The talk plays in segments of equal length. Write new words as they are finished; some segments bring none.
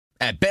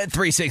At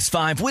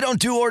Bet365, we don't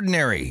do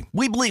ordinary.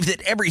 We believe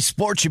that every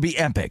sport should be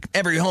epic.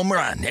 Every home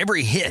run,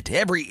 every hit,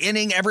 every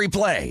inning, every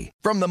play.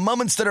 From the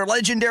moments that are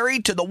legendary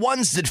to the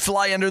ones that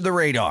fly under the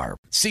radar.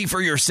 See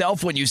for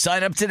yourself when you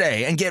sign up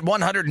today and get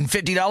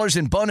 $150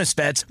 in bonus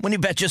bets when you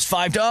bet just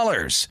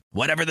 $5.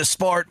 Whatever the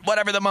sport,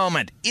 whatever the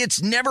moment,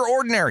 it's never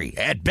ordinary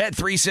at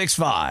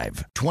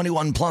Bet365.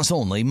 21 plus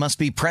only. Must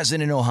be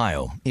present in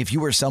Ohio. If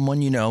you or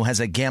someone you know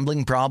has a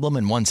gambling problem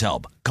and wants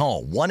help,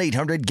 call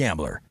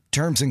 1-800-GAMBLER.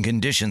 Terms and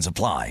conditions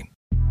apply.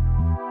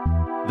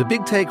 The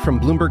Big Take from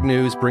Bloomberg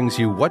News brings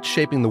you what's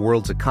shaping the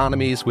world's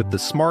economies with the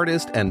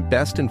smartest and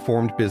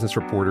best-informed business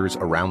reporters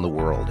around the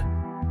world.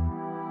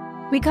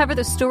 We cover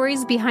the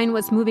stories behind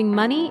what's moving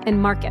money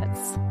and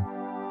markets,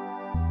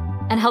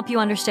 and help you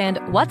understand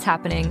what's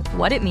happening,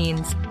 what it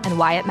means, and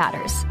why it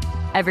matters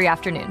every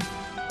afternoon.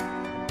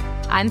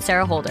 I'm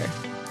Sarah Holder.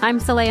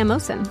 I'm Saleha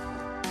Mohsin.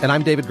 And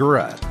I'm David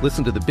Gura.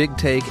 Listen to The Big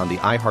Take on the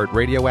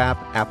iHeartRadio app,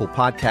 Apple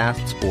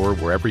Podcasts, or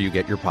wherever you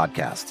get your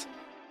podcasts.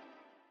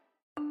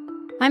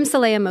 I'm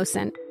Saleha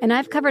Mohsin, and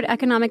I've covered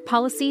economic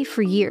policy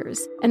for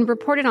years and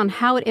reported on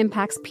how it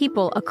impacts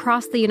people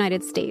across the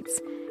United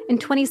States. In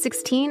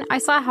 2016, I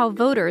saw how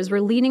voters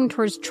were leaning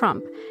towards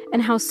Trump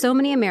and how so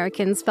many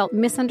Americans felt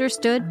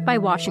misunderstood by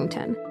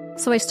Washington.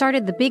 So I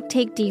started The Big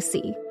Take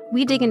DC.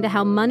 We dig into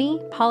how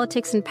money,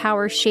 politics, and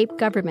power shape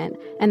government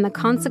and the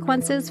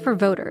consequences for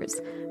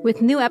voters.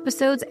 With new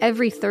episodes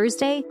every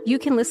Thursday, you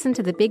can listen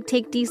to The Big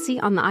Take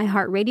DC on the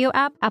iHeartRadio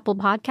app, Apple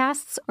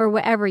Podcasts, or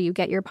wherever you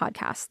get your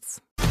podcasts.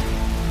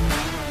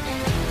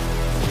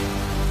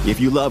 If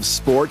you love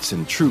sports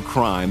and true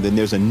crime, then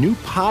there's a new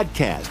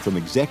podcast from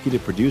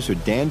executive producer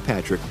Dan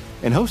Patrick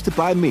and hosted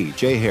by me,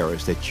 Jay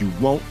Harris, that you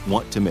won't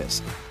want to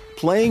miss.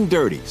 Playing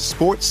Dirty: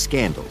 Sports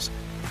Scandals.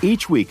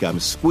 Each week,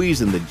 I'm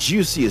squeezing the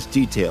juiciest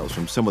details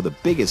from some of the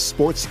biggest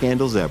sports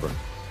scandals ever.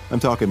 I'm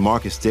talking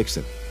Marcus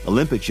Dixon,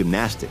 Olympic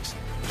gymnastics,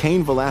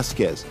 Cain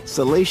Velasquez,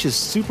 salacious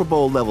Super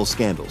Bowl-level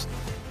scandals.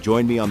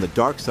 Join me on the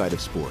dark side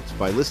of sports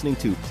by listening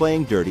to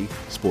Playing Dirty: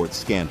 Sports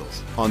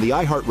Scandals on the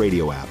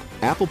iHeartRadio app,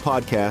 Apple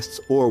Podcasts,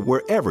 or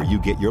wherever you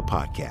get your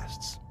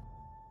podcasts.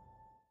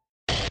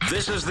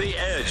 This is The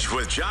Edge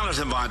with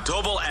Jonathan Von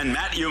Tobel and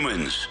Matt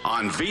Youmans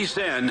on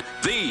VSiN,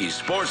 the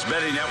Sports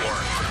Betting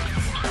Network.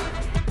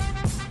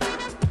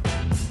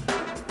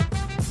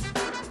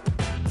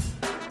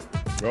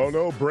 Oh,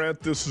 no, Brent,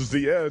 this is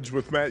The Edge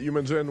with Matt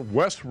Youmans and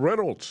Wes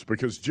Reynolds,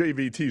 because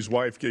JVT's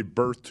wife gave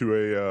birth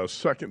to a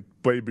second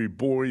baby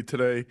boy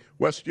today.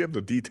 Wes, do you have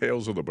the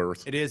details of the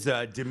birth? It is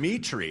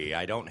Dimitri.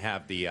 I don't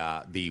have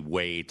the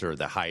weight or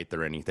the height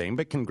or anything,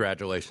 but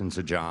congratulations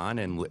to John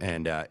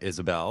and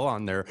Isabel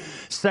on their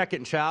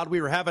second child.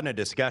 We were having a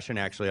discussion,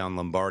 actually, on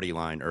Lombardi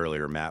Line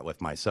earlier, Matt, with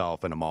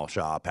myself and Amal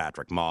Shaw,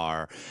 Patrick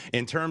Marr,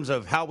 in terms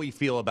of how we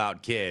feel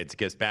about kids,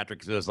 because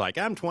Patrick was like,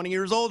 I'm 20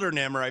 years older than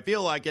him, or I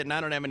feel like it, and I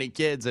don't have any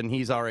kids, and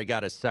he's already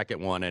got his second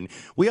one. And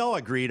we all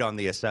agreed on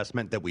the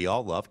assessment that we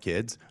all love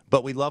kids,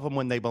 but we love them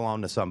when they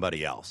belong to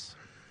somebody else.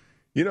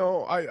 You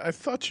know, I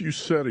thought you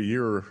said a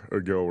year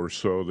ago or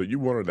so that you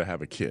wanted to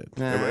have a kid.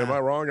 Am I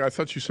wrong? I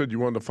thought you said you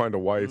wanted to find a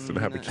wife and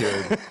have a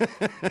kid.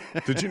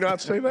 Did you not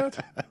say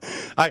that?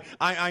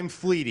 I'm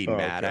fleeting,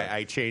 Matt. Okay.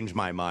 I change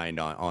my mind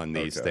on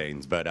these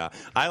things. But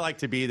I like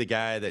to be the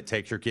guy that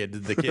takes your kid to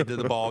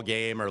the ball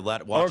game or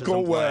watches Uncle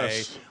them play.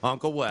 Wes.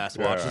 Uncle Wes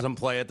watches them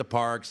play at the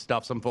park,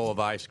 stuffs them full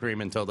of ice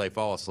cream until they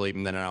fall asleep,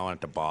 and then I don't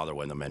have to bother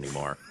with them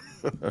anymore.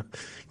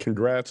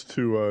 Congrats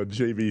to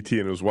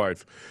JVT and his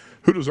wife.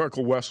 Who does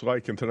Uncle Wes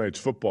like in tonight's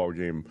football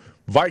game?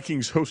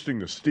 Vikings hosting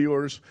the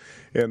Steelers.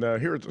 And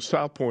here at the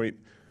South Point,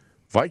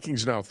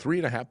 Vikings now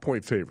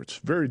 3.5-point favorites.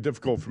 Very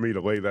difficult for me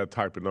to lay that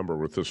type of number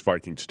with this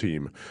Vikings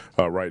team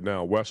right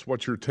now. Wes,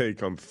 what's your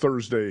take on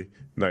Thursday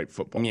night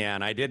football? Yeah,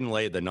 and I didn't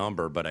lay the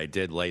number, but I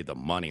did lay the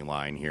money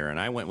line here. And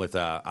I went with,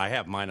 I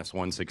have minus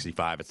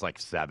 165. It's like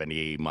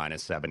 70,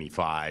 minus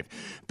 75,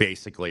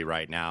 basically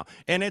right now.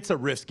 And it's a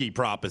risky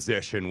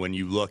proposition when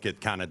you look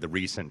at kind of the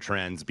recent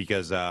trends,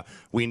 because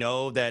we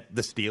know that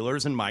the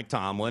Steelers and Mike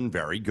Tomlin,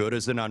 very good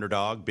as an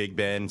underdog. Big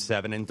Ben,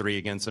 7-3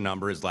 against the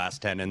number, his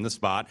last 10 in the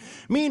spot.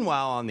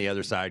 Meanwhile, on the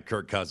other side,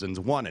 Kirk Cousins,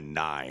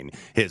 1-9,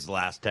 his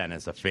last 10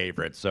 as a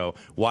favorite. So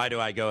why do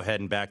I go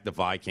ahead and back the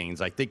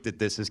Vikings? I think that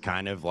this is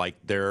kind of like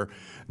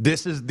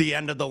this is the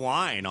end of the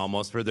line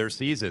almost for their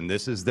season.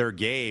 This is their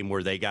game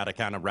where they got to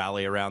kind of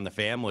rally around the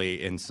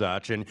family and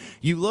such. And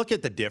you look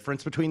at the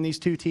difference between these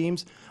two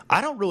teams,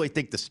 I don't really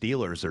think the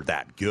Steelers are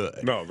that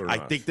good. No, they're not.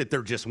 I think that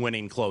they're just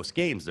winning close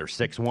games. They're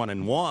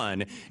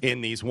 6-1-1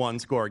 in these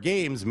one-score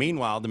games.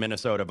 Meanwhile, the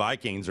Minnesota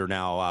Vikings are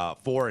now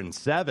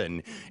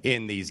 4-7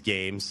 in these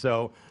games.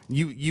 So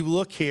you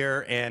look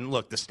here, and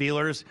look, the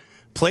Steelers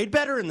played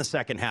better in the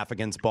second half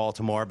against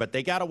Baltimore, but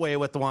they got away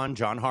with one.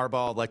 John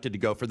Harbaugh elected to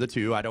go for the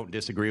 2. I don't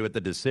disagree with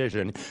the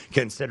decision,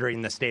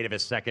 considering the state of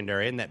his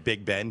secondary, and that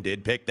Big Ben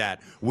did pick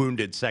that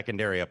wounded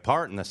secondary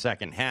apart in the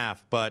second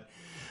half. But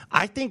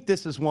I think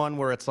this is one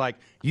where it's like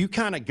you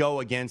kind of go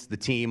against the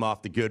team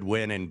off the good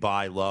win and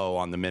buy low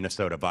on the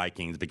Minnesota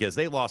Vikings because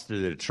they lost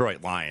to the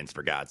Detroit Lions,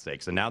 for God's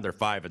sakes, and now they're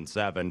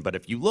 5-7. But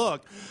if you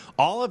look,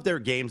 all of their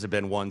games have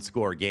been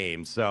one-score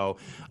games. So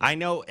I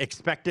know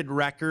expected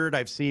record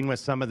I've seen with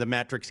some of the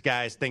metrics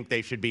guys think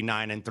they should be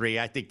 9-3.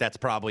 I think that's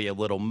probably a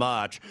little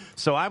much.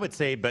 So I would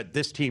say, but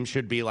this team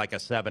should be like a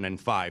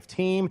 7-5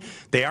 team.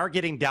 They are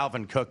getting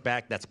Dalvin Cook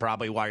back. That's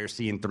probably why you're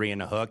seeing 3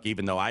 and a hook,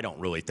 even though I don't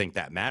really think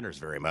that matters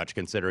very much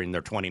considering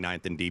they're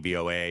 29th in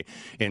DVOA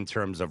in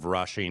terms of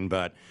rushing.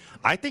 But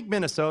I think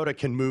Minnesota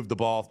can move the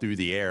ball through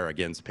the air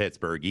against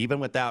Pittsburgh, even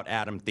without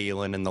Adam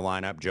Thielen in the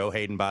lineup. Joe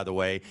Hayden, by the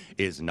way,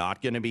 is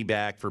not going to be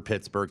back for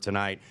Pittsburgh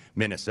tonight.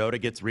 Minnesota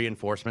gets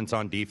reinforcements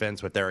on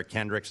defense with Eric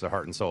Kendricks, the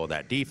heart and soul of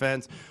that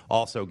defense.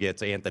 Also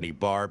gets Anthony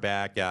Barr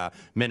back.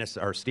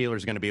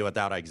 Steelers going to be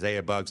without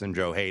Isaiah Buggs and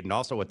Joe Hayden.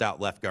 Also without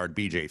left guard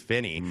B.J.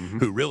 Finney,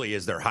 who really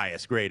is their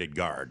highest graded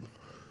guard.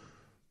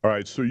 All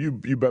right, so you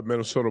bet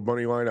Minnesota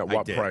money line at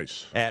what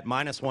price? At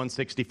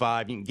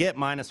 -165. You can get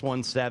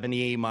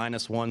 -170,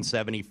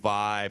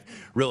 -175.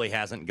 Really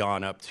hasn't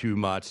gone up too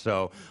much,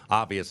 so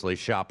obviously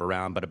shop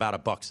around. But about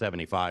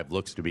 $1.75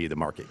 looks to be the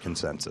market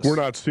consensus. We're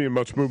not seeing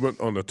much movement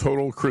on the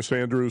total. Chris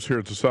Andrews here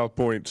at the South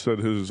Point said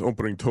his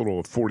opening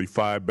total of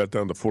 45, bet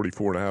down to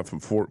 44.5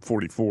 and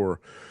 44.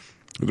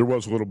 There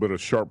was a little bit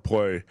of sharp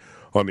play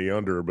on the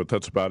under, but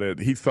that's about it.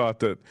 He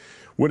thought that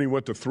when he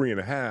went to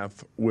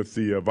 3.5 with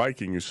the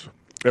Vikings,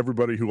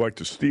 everybody who liked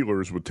the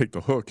Steelers would take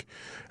the hook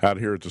out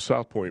here at the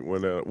South Point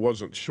when it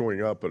wasn't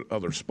showing up at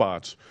other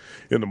spots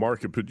in the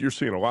market. But you're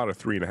seeing a lot of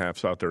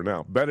 3.5s out there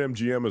now.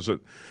 BetMGM is at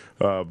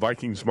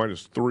Vikings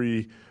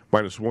 -3,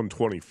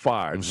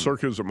 -125.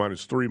 Circa's at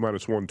 -3,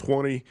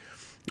 -120.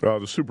 The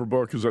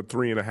Superbook is at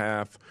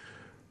 3.5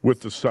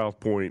 with the South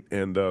Point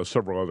and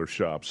several other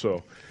shops.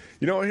 So,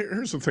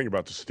 here's the thing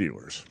about the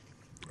Steelers.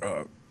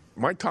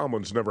 Mike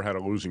Tomlin's never had a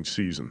losing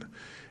season.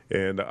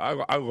 And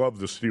I love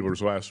the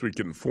Steelers last week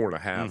getting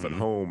 4.5 at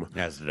home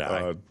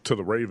to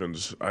the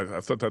Ravens.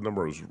 I thought that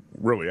number was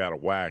really out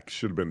of whack.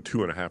 Should have been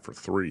 2.5 or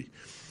 3.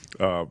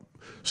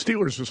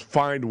 Steelers just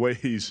find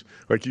ways,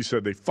 like you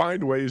said, they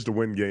find ways to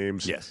win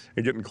games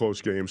and get in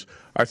close games.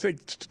 I think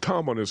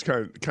Tomlin is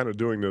kind of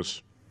doing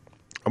this,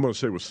 I'm going to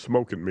say, with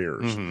smoke and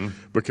mirrors.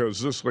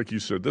 Because this, like you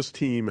said, this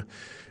team,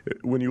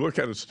 when you look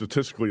at it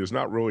statistically, is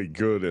not really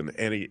good in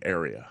any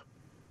area.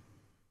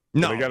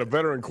 No. And they got a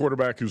veteran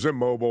quarterback who's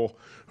immobile,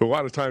 who a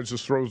lot of times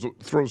just throws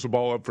the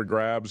ball up for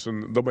grabs,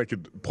 and they'll make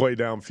it play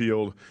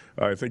downfield.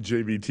 I think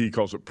JVT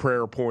calls it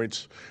prayer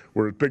points,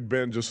 where Big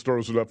Ben just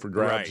throws it up for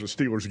grabs. The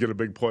Steelers get a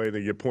big play, and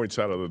they get points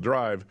out of the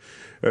drive.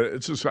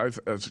 It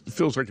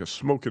feels like a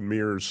smoke and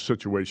mirrors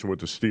situation with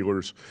the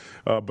Steelers.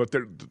 But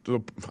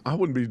I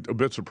wouldn't be a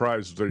bit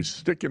surprised if they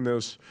stick in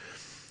this,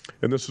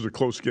 and this is a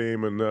close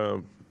game, and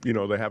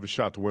they have a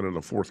shot to win in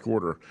the fourth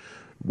quarter.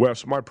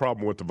 Wes, my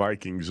problem with the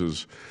Vikings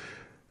is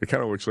it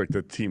kind of looks like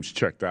the team's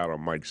checked out on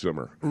Mike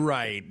Zimmer.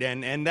 Right,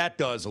 and that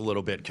does a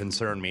little bit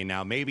concern me.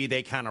 Now, maybe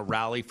they kind of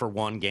rally for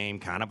one game,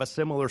 kind of a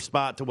similar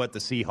spot to what the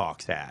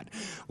Seahawks had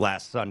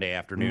last Sunday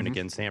afternoon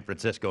against San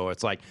Francisco.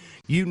 It's like,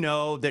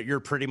 that you're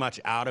pretty much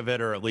out of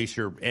it, or at least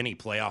any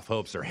playoff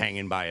hopes are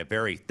hanging by a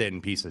very thin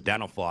piece of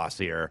dental floss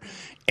here.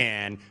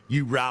 And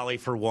you rally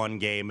for one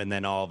game, and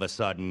then all of a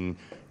sudden,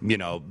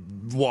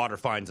 water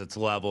finds its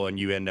level and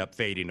you end up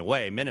fading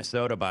away.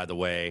 Minnesota, by the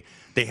way,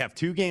 they have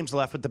 2 games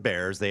left with the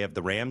Bears. They have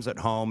the Rams at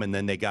home, and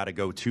then they got to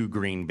go to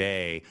Green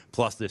Bay,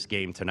 plus this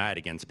game tonight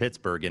against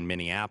Pittsburgh in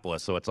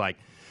Minneapolis. So it's like,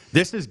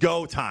 this is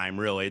go time,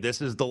 really.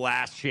 This is the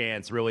last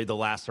chance, really the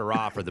last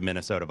hurrah for the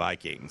Minnesota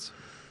Vikings.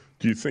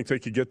 Do you think they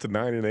could get to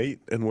 9-8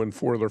 and win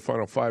 4 of their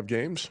final 5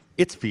 games?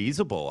 It's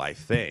feasible, I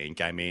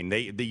think. I mean,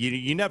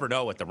 you never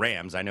know with the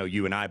Rams. I know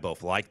you and I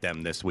both like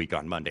them this week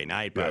on Monday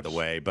night, by the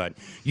way. But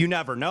you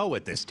never know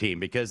with this team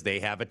because they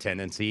have a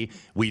tendency,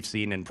 we've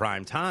seen in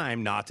prime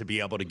time, not to be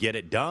able to get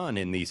it done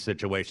in these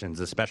situations,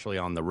 especially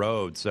on the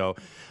road. So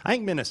I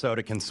think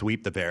Minnesota can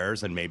sweep the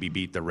Bears and maybe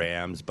beat the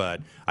Rams,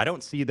 but I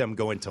don't see them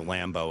going to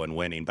Lambeau and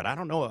winning. But I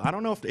don't know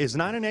if is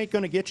 9-8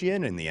 going to get you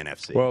in the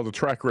NFC? Well, the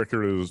track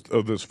record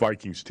of this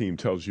Vikings team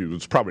tells you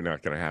it's probably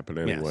not going to happen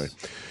anyway.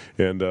 Yes.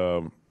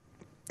 And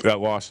that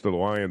loss to the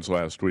Lions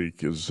last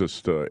week is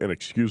just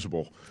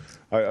inexcusable.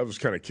 I was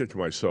kind of kicking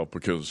myself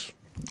because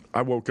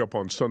I woke up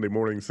on Sunday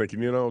morning thinking,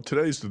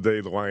 today's the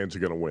day the Lions are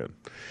going to win.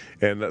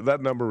 And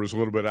that number was a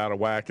little bit out of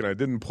whack, and I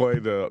didn't play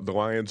the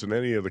Lions in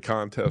any of the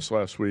contests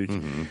last week.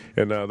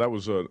 And that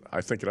was,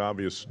 I think, an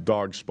obvious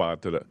dog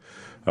spot that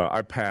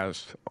I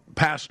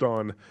passed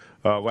on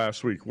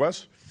last week.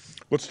 Wes?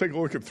 Let's take a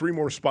look at 3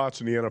 more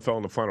spots in the NFL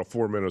in the final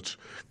 4 minutes.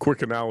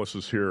 Quick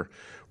analysis here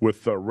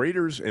with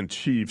Raiders and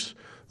Chiefs.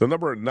 The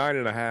number at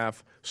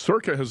 9.5.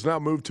 Circa has now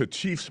moved to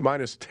Chiefs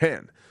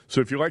 -10. So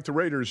if you like the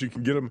Raiders, you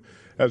can get them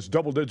as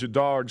double-digit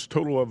dogs,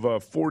 total of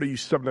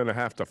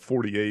 47.5 to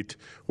 48.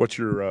 What's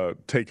your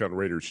take on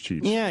Raiders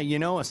Chiefs? Yeah,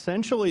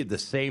 essentially the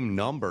same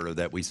number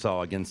that we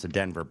saw against the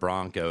Denver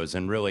Broncos.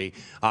 And really,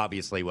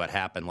 obviously, what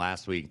happened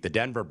last week, the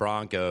Denver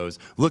Broncos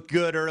looked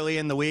good early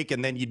in the week,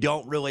 and then you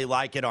don't really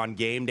like it on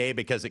game day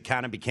because it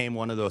kind of became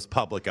one of those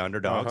public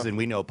underdogs. And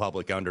we know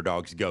public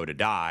underdogs go to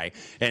die.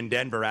 And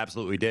Denver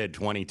absolutely did,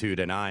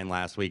 22-9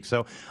 last week.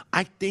 So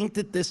I think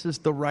that this is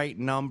the right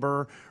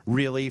number,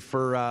 really,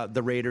 for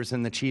the Raiders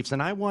and the Chiefs.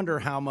 And I wonder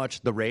how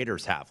much the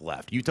Raiders have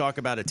left. You talk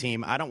about a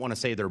team, I don't want to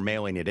say they're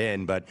mailing it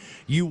in, but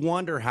you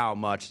wonder how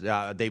much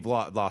they've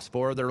lost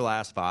 4 of their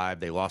last 5.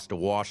 They lost to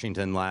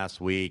Washington last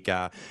week.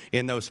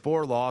 In those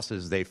 4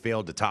 losses, they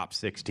failed to top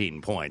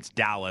 16 points.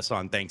 Dallas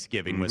on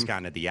Thanksgiving was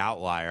kind of the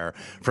outlier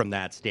from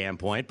that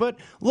standpoint. But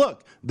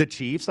look, the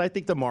Chiefs, I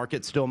think the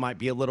market still might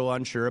be a little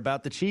unsure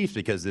about the Chiefs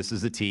because this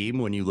is a team,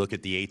 when you look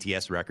at the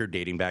ATS record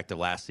dating back to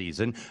last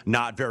season,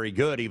 not very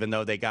good, even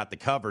though they got the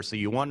cover. So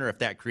you wonder if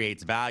that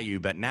creates value.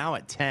 But now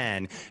at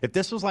 10, if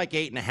this was like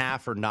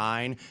 8.5 or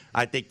 9,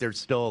 I think there's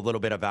still a little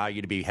bit of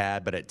value to be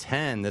had. But at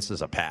 10, this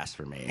is a pass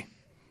for me.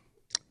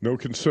 No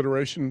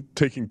consideration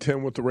taking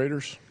 10 with the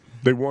Raiders?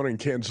 They won in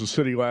Kansas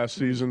City last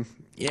season.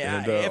 Yeah,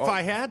 and, if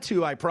I had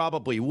to, I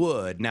probably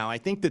would. Now, I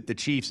think that the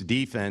Chiefs'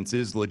 defense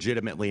is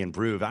legitimately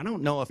improved. I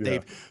don't know if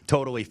they've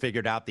totally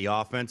figured out the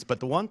offense,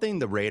 but the one thing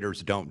the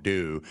Raiders don't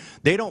do,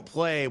 they don't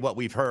play what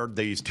we've heard,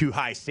 these 2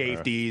 high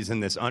safeties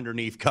and this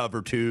underneath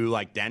cover 2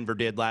 like Denver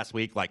did last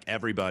week, like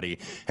everybody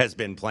has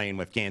been playing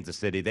with Kansas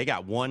City. They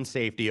got 1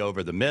 safety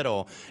over the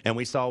middle, and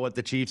we saw what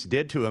the Chiefs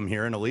did to them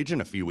here in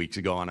Allegiant a few weeks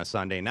ago on a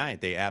Sunday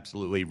night. They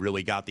absolutely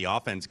really got the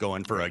offense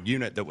going for a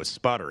unit that was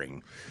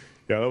sputtering.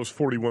 Yeah, that was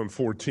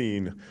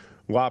 41-14.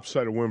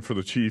 Lopsided win for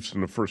the Chiefs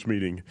in the first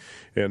meeting.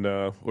 And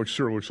looks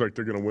like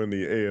they're going to win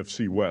the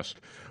AFC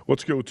West.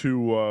 Let's go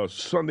to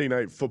Sunday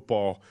Night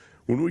Football.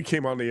 When we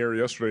came on the air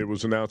yesterday, it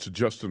was announced that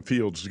Justin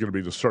Fields is going to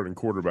be the starting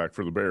quarterback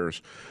for the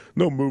Bears.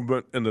 No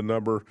movement in the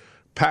number.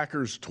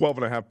 Packers,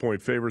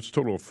 12.5-point favorites,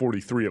 total of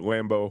 43 at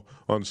Lambeau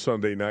on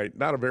Sunday night.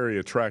 Not a very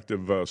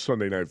attractive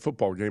Sunday night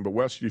football game, but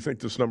Wes, do you think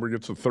this number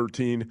gets to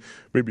 13,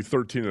 maybe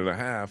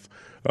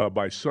 13.5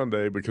 by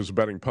Sunday because the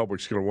betting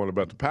public's going to want to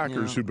bet the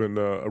Packers, who've been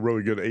a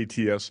really good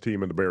ATS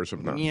team, and the Bears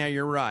have not? Yeah,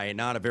 you're right.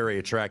 Not a very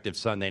attractive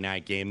Sunday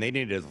night game. They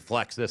needed to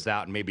flex this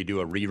out and maybe do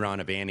a rerun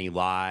of Annie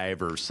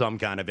Live or some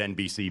kind of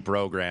NBC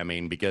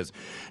programming because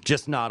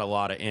just not a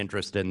lot of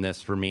interest in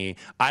this for me.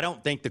 I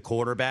don't think the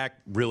quarterback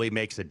really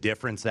makes a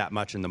difference that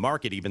much in the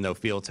market, even though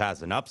Fields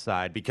has an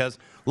upside, because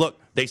look,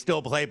 they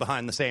still play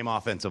behind the same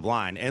offensive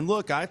line. And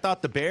look, I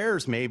thought the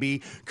Bears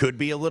maybe could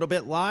be a little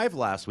bit live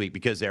last week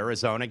because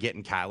Arizona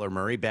getting Kyler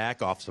Murray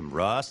back off some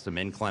rust, some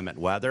inclement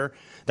weather.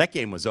 That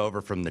game was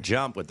over from the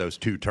jump with those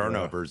 2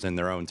 turnovers in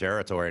their own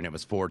territory, and it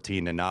was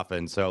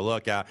 14-0. So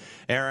look,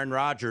 Aaron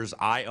Rodgers,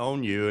 I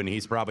own you, and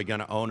he's probably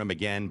going to own him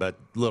again, but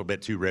a little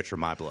bit too rich for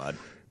my blood.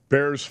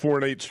 Bears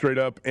 4-8 straight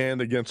up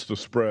and against the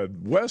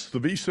spread. Wes, the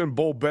VSiN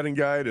Bowl Betting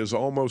Guide is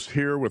almost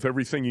here with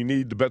everything you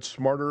need to bet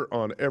smarter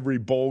on every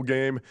bowl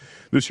game.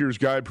 This year's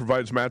guide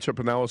provides matchup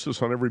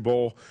analysis on every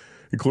bowl,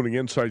 including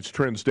insights,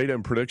 trends, data,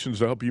 and predictions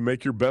to help you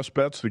make your best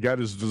bets. The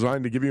guide is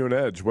designed to give you an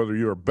edge, whether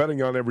you are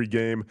betting on every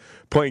game,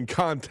 playing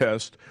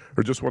contest,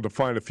 or just want to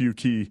find a few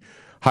key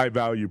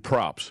high-value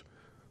props.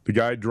 The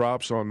guide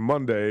drops on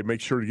Monday. Make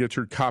sure to get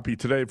your copy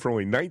today for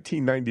only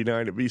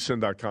 $19.99 at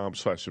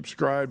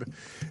vsin.com/subscribe.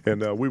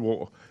 And we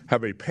will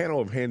have a panel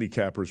of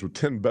handicappers with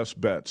 10 best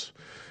bets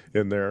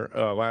in there.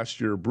 Last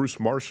year, Bruce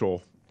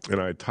Marshall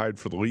and I tied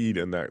for the lead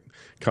in that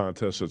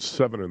contest at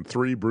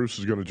 7-3. Bruce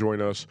is going to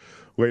join us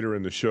later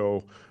in the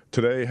show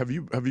today. Have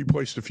you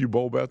placed a few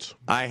bowl bets?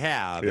 I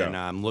have, and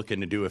I'm looking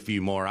to do a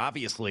few more.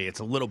 Obviously,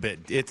 it's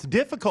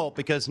difficult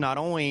because not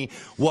only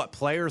what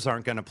players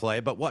aren't going to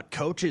play, but what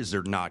coaches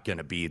are not going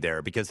to be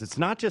there, because it's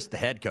not just the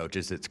head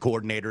coaches, it's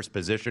coordinators,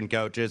 position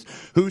coaches,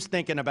 who's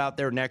thinking about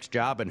their next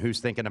job and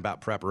who's thinking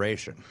about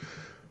preparation.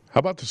 How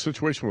about the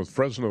situation with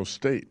Fresno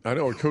State? I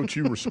know a coach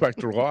you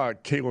respect a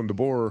lot, Kalen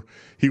DeBoer.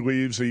 He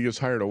leaves, he gets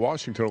hired at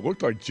Washington. It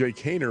looked like Jake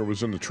Haener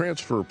was in the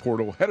transfer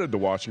portal, headed to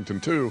Washington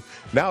too.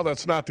 Now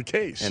that's not the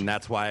case. And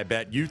that's why I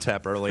bet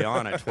UTEP early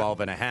on at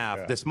 12.5.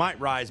 Yeah. This might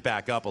rise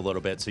back up a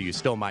little bit, so you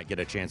still might get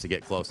a chance to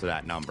get close to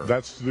that number.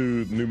 That's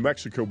the New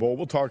Mexico Bowl.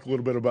 We'll talk a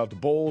little bit about the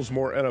bowls,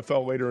 more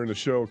NFL later in the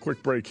show.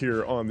 Quick break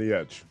here on The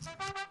Edge.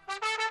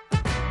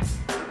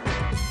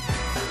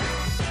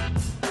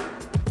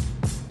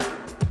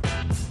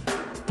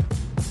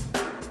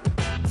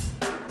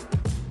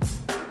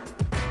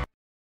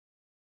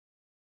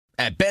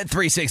 At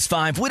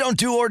Bet365, we don't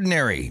do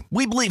ordinary.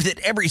 We believe that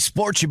every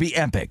sport should be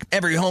epic.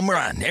 Every home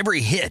run,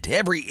 every hit,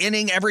 every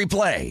inning, every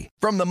play.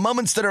 From the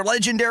moments that are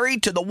legendary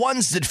to the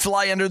ones that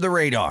fly under the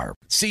radar.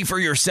 See for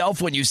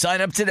yourself when you sign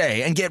up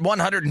today and get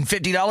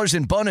 $150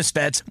 in bonus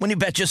bets when you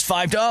bet just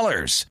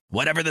 $5.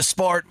 Whatever the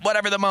sport,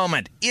 whatever the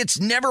moment, it's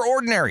never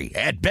ordinary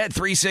at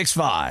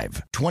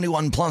Bet365.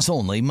 21 plus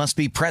only. Must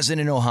be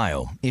present in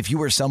Ohio. If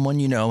you or someone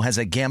you know has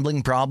a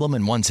gambling problem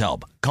and wants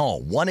help,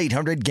 call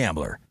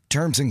 1-800-GAMBLER.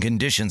 Terms and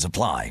conditions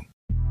apply.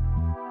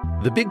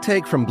 The Big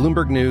Take from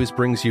Bloomberg News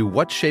brings you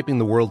what's shaping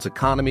the world's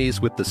economies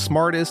with the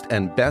smartest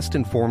and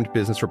best-informed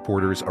business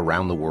reporters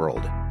around the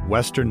world.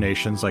 Western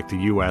nations like the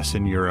U.S.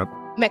 and Europe.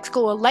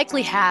 Mexico will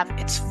likely have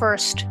its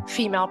first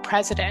female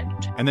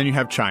president. And then you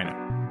have China.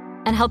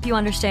 And help you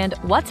understand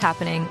what's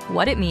happening,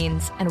 what it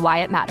means, and why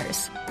it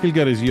matters. He'll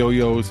get his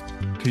yo-yos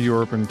to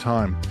Europe in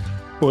time.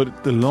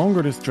 But the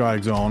longer this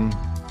drags on,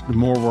 the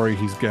more worried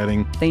he's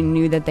getting. They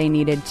knew that they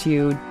needed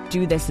to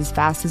do this as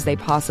fast as they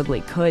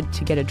possibly could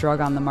to get a drug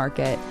on the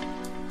market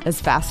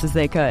as fast as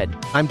they could.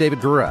 I'm David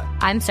Gura.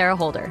 I'm Sarah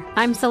Holder.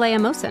 I'm Saleha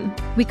Mohsin.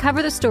 We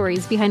cover the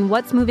stories behind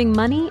what's moving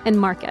money and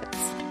markets.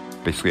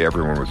 Basically,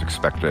 everyone was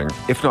expecting,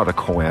 if not a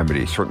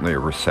calamity, certainly a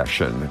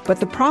recession.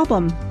 But the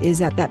problem is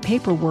that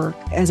paperwork,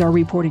 as our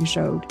reporting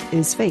showed,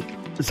 is fake.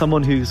 As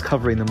someone who's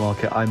covering the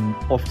market, I'm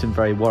often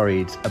very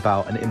worried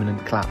about an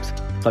imminent collapse.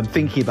 I'm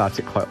thinking about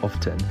it quite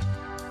often.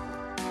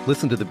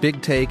 Listen to The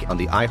Big Take on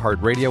the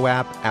iHeartRadio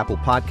app, Apple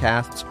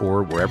Podcasts,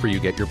 or wherever you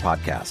get your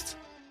podcasts.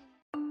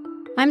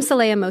 I'm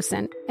Saleha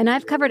Mohsin, and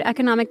I've covered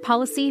economic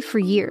policy for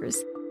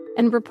years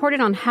and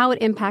reported on how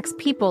it impacts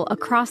people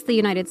across the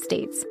United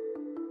States.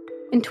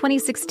 In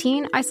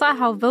 2016, I saw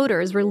how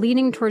voters were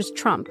leaning towards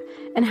Trump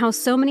and how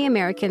so many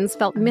Americans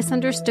felt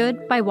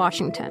misunderstood by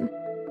Washington.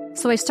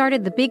 So I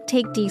started The Big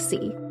Take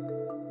DC.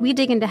 We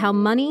dig into how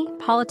money,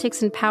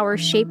 politics, and power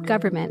shape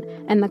government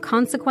and the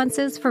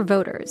consequences for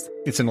voters.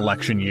 It's an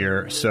election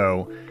year,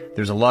 so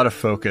there's a lot of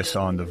focus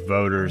on the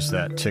voters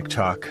that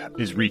TikTok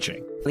is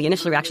reaching. The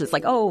initial reaction is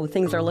like, oh,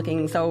 things are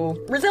looking so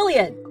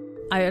resilient.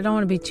 I don't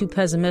want to be too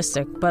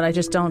pessimistic, but I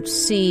just don't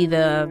see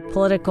the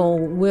political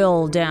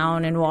will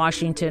down in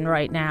Washington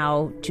right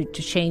now to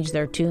change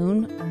their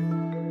tune.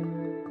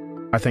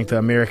 I think the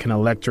American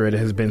electorate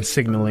has been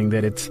signaling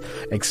that it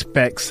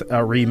expects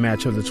a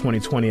rematch of the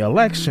 2020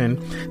 election.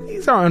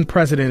 These are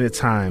unprecedented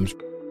times.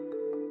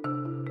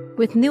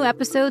 With new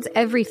episodes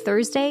every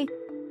Thursday,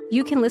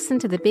 you can listen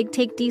to The Big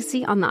Take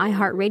DC on the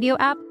iHeartRadio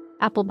app,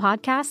 Apple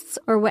Podcasts,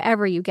 or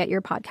wherever you get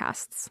your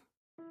podcasts.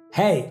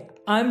 Hey,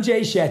 I'm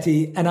Jay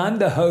Shetty, and I'm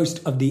the host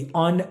of the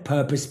On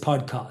Purpose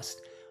podcast.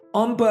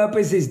 On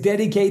Purpose is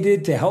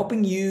dedicated to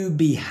helping you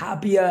be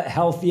happier,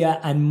 healthier,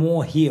 and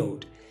more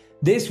healed.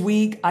 This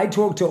week, I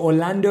talked to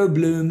Orlando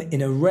Bloom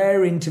in a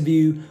rare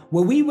interview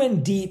where we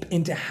went deep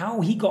into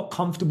how he got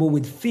comfortable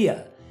with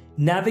fear,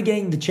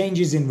 navigating the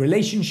changes in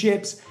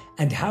relationships,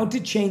 and how to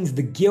change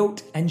the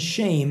guilt and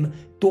shame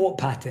thought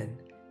pattern.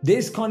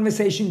 This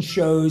conversation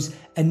shows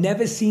a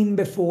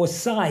never-seen-before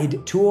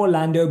side to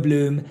Orlando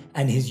Bloom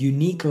and his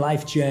unique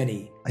life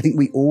journey. I think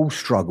we all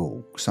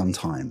struggle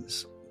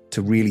sometimes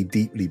to really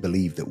deeply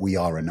believe that we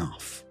are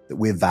enough, that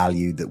we're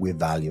valued, that we're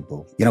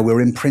valuable. You know,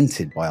 we're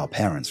imprinted by our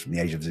parents from the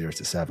age of 0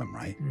 to 7,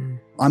 right?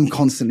 I'm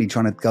constantly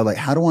trying to go like,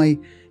 how do I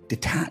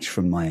detach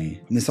from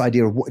this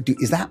idea of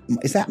is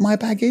that my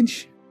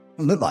baggage? It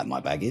doesn't look like my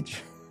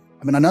baggage.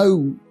 I mean, I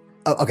know,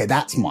 okay,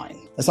 that's mine.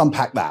 Let's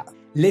unpack that.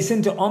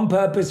 Listen to On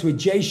Purpose with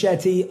Jay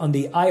Shetty on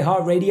the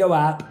iHeartRadio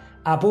app,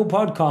 Apple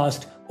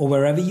Podcast, or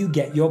wherever you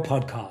get your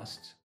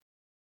podcasts.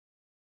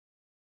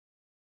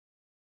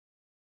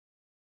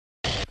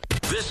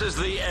 This is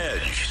The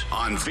Edge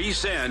on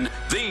VSiN,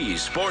 the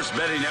Sports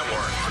Betting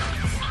Network.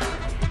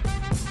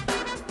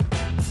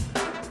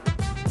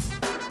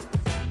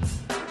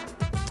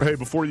 Hey,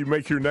 before you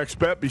make your next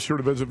bet, be sure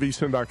to visit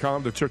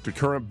vsin.com to check the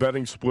current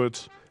betting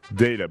splits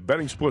data.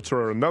 Betting splits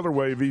are another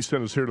way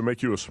VSiN is here to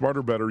make you a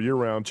smarter, better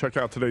year-round. Check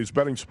out today's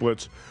betting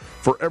splits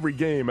for every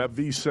game at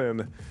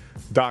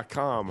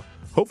vsin.com.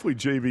 Hopefully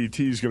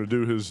JVT is going to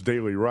do his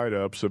daily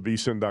write-ups at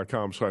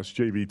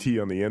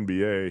vsin.com/JVT on the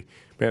NBA.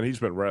 Man, he's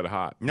been red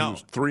hot. No. He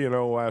was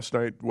 3-0 last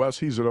night. Wes,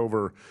 he's at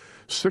over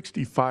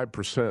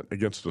 65%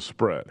 against the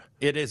spread.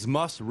 It is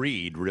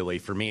must-read, really,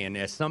 for me. And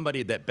as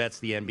somebody that bets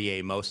the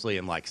NBA mostly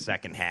in, like,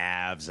 second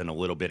halves and a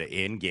little bit of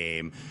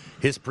in-game,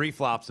 his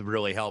pre-flops have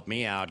really helped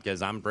me out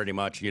because I'm pretty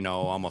much,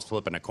 almost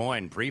flipping a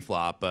coin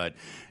pre-flop. But,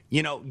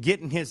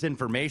 getting his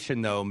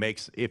information, though,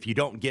 makes – if you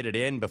don't get it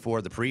in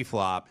before the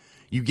pre-flop,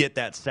 you get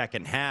that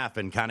second half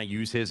and kind of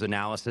use his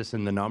analysis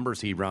and the numbers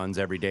he runs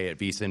every day at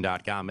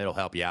vsin.com. It'll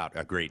help you out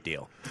a great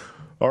deal.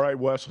 All right,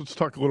 Wes, let's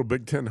talk a little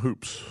Big Ten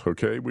hoops,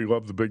 okay? We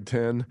love the Big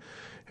Ten.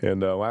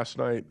 And last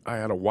night I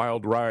had a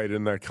wild ride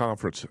in that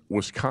conference.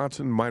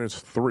 Wisconsin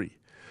 -3,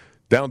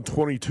 down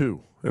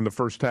 22 in the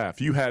first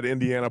half. You had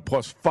Indiana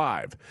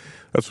 +5.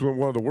 That's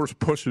one of the worst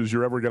pushes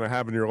you're ever going to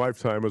have in your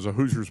lifetime as a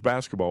Hoosiers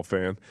basketball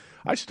fan.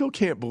 I still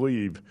can't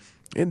believe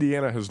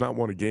Indiana has not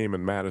won a game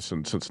in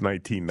Madison since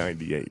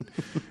 1998.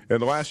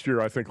 And last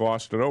year, I think,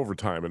 lost in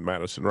overtime in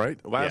Madison,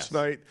 right? Last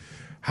night,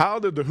 how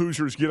did the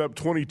Hoosiers get up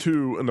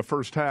 22 in the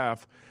first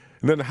half?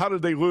 And then how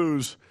did they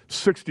lose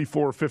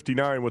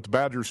 64-59, with the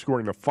Badgers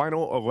scoring the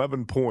final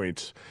 11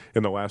 points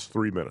in the last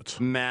 3 minutes.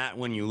 Matt,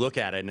 when you look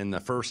at it in the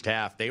first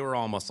half, they were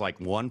almost like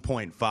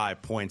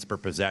 1.5 points per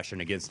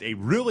possession against a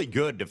really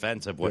good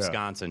defensive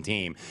Wisconsin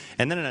team.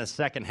 And then in the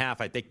second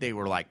half, I think they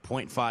were like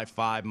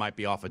 0.55, might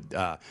be off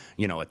a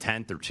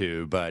tenth or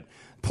two, but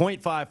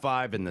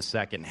 0.55 in the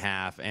second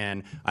half.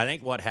 And I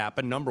think what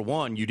happened, number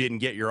one, you didn't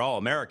get your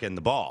All-American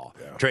the ball.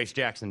 Yeah. Trace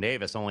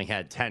Jackson-Davis only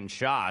had 10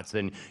 shots,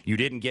 and you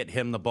didn't get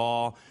him the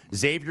ball.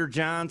 Xavier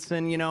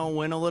Johnson,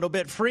 went a little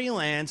bit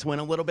freelance, went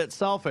a little bit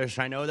selfish.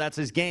 I know that's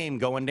his game,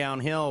 going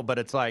downhill, but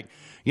it's like,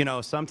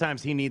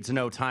 sometimes he needs to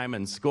know time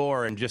and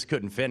score, and just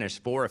couldn't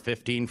finish. 4 of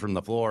 15 from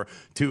the floor,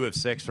 2 of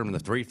 6 from the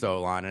free-throw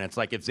line. And it's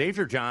like, if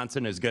Xavier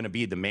Johnson is going to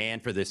be the man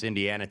for this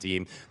Indiana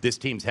team, this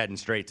team's heading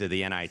straight to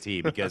the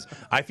NIT, because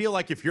I feel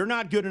like if you're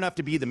not good enough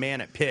to be the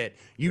man at Pitt,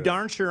 you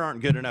darn sure aren't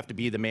good enough to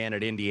be the man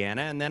at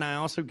Indiana. And then I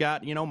also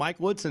got,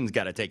 Mike Woodson's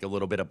got to take a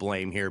little bit of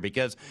blame here,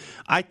 because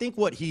I think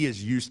what he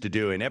is used to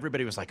doing,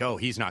 everybody was like, oh,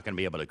 he's not going to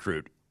be able to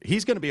recruit.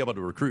 He's going to be able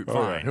to recruit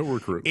fine. Yeah, he'll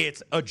recruit.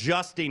 It's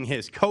adjusting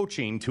his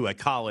coaching to a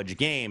college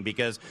game,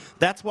 because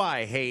that's why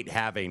I hate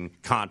having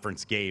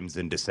conference games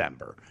in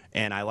December.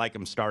 And I like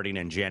them starting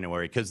in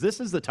January, because this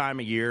is the time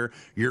of year,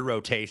 your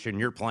rotation,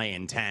 you're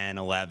playing 10,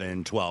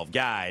 11, 12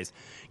 guys.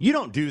 You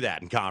don't do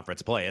that in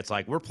conference play. It's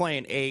like we're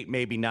playing 8,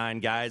 maybe 9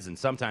 guys, and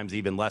sometimes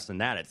even less than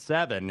that at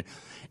 7.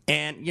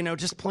 And,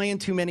 just playing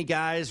too many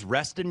guys,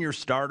 resting your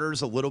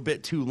starters a little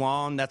bit too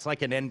long, that's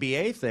like an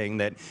NBA thing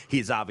that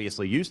he's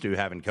obviously used to,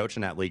 having coached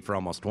in that league for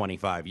almost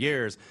 25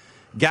 years.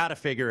 Got to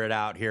figure it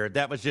out here.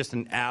 That was just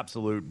an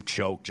absolute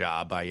choke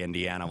job by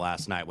Indiana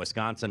last night.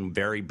 Wisconsin,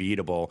 very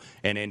beatable,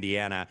 and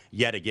Indiana,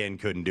 yet again,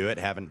 couldn't do it.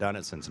 Haven't done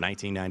it since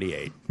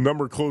 1998.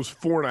 Number close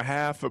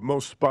 4.5 at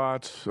most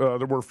spots. There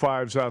were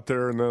 5s out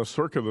there in the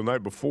circa the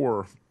night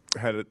before.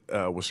 Had it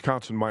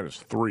Wisconsin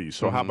 -3.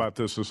 So how about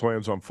this? This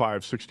lands on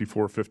 5,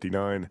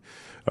 64-59.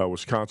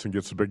 Wisconsin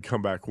gets a big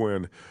comeback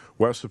win.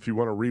 Wes, if you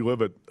want to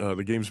relive it,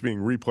 the game's being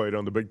replayed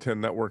on the Big Ten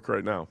Network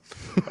right now.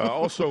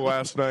 Also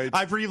last night...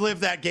 I've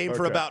relived that game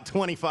for about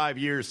 25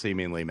 years,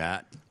 seemingly,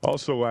 Matt.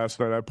 Also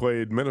last night, I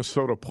played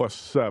Minnesota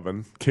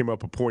 +7, came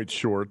up a point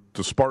short.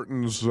 The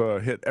Spartans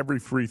hit every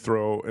free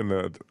throw in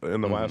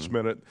the last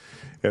minute,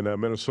 and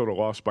Minnesota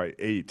lost by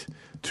 8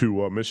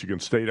 to Michigan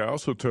State. I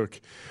also took,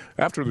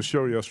 after the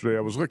show yesterday,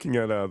 I was looking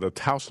at the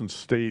Towson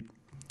State,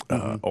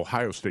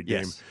 Ohio State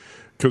game,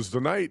 because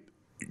the night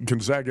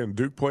Gonzaga and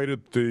Duke played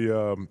at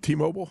the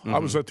T-Mobile. I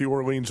was at the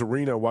Orleans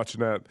Arena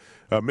watching that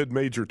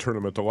mid-major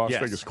tournament, the Las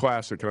Vegas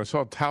Classic, and I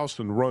saw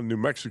Towson run New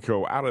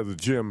Mexico out of the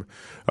gym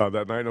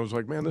that night, and I was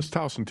like, man, this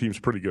Towson team's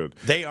pretty good.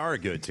 They are a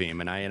good team,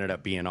 and I ended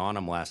up being on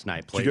them last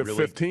night. Did you get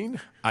 15?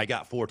 I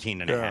got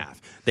 14 and a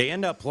half. They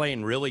end up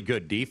playing really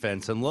good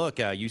defense, and look,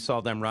 you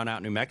saw them run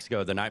out New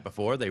Mexico the night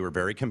before. They were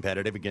very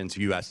competitive against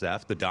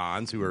USF, the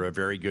Dons, who are a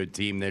very good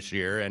team this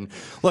year. And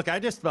look, I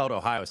just felt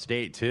Ohio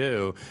State,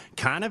 too,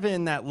 kind of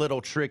in that little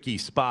tricky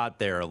spot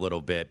there a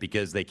little bit,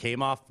 because they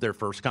came off their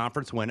first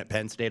conference win at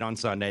Penn State on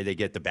Sunday. They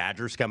get the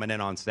Badgers coming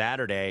in on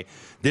Saturday.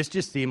 This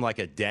just seemed like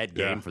a dead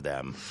game for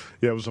them.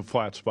 Yeah, it was a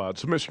flat spot.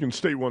 So Michigan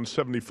State won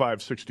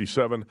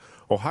 75-67.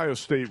 Ohio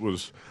State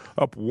was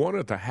up 1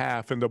 at the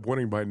half, ended up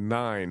winning by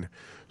 9.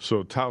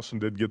 So Towson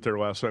did get there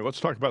last night. Let's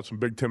talk about some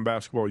Big Ten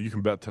basketball you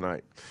can bet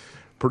tonight.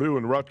 Purdue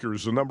and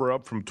Rutgers, the number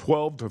up from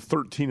 12 to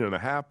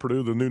 13.5.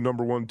 Purdue, the new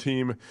number 1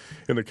 team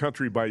in the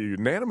country by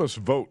unanimous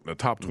vote in the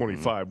top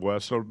 25,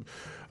 Wes. So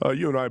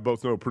you and I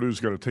both know Purdue's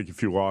going to take a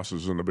few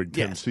losses in the Big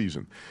Ten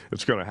season.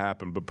 It's going to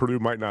happen, but Purdue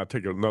might not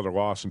take another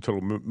loss until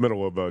the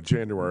middle of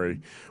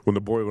January when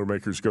the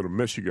Boilermakers go to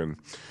Michigan,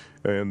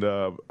 and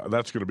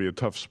that's going to be a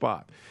tough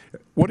spot.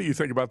 What do you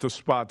think about this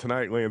spot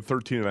tonight, laying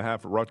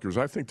 13.5 at Rutgers?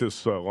 I think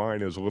this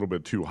line is a little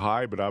bit too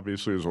high, but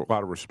obviously there's a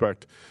lot of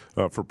respect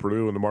for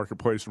Purdue in the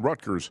marketplace.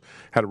 Rutgers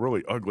had a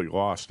really ugly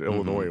loss to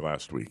Illinois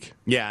last week.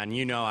 Yeah,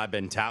 and I've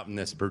been touting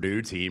this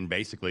Purdue team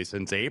basically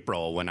since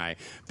April when I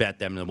bet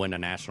them to win a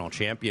national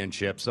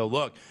championship. So,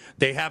 look,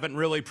 they haven't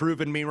really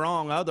proven me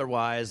wrong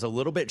otherwise. A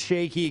little bit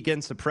shaky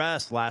against the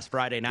press last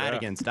Friday night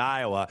against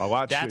Iowa.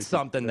 That's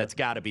something that's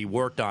got to be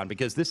worked on,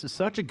 because this is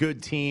such a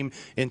good team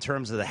in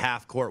terms of the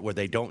half court where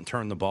they don't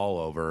turn the ball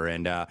over.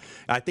 And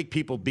I think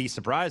people be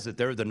surprised that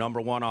they're the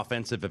number 1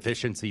 offensive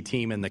efficiency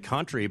team in the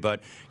country.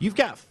 But you've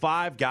got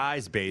 5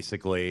 guys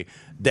basically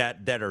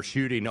that are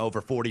shooting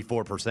over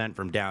 44%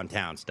 from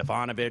downtown.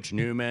 Stefanovic,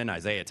 Newman,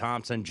 Isaiah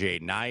Thompson,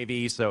 Jaden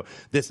Ivey. So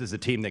this is a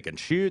team that can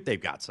shoot.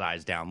 They've got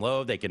size down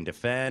low. They can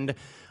defend.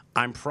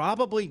 I'm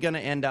probably going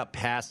to end up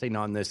passing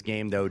on this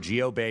game, though.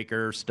 Geo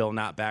Baker still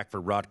not back for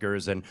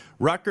Rutgers. And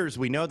Rutgers,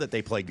 we know that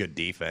they play good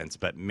defense,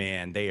 but,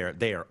 man, they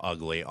are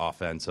ugly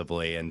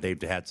offensively, and they've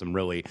had some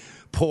really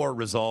poor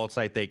results,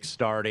 I think,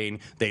 starting.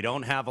 They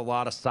don't have a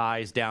lot of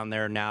size down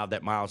there now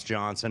that Miles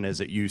Johnson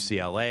is at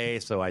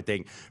UCLA, so I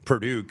think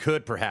Purdue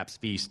could perhaps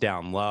feast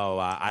down low.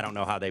 I don't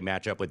know how they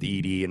match up with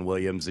Edey and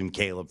Williams and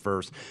Caleb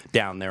First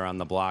down there on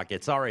the block.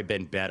 It's already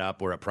been bet up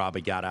where it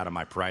probably got out of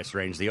my price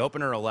range. The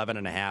opener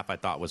 11.5 I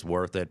thought was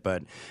worth it,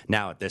 but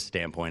now at this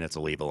standpoint, it's a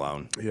leave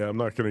alone. Yeah, I'm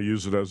not going to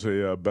use it as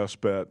a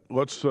best bet.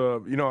 Let's,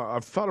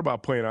 I've thought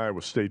about playing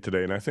Iowa State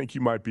today, and I think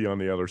you might be on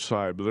the other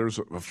side, but there's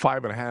a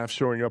 5.5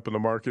 showing up in the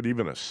market,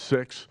 even a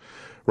 6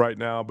 right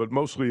now, but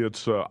mostly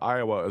it's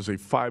Iowa as a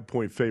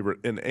 5-point favorite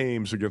in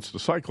Ames against the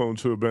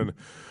Cyclones, who have been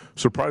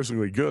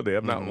surprisingly good. They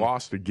have not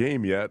lost a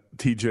game yet.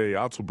 TJ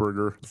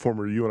Otzelberger, the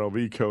former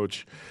UNLV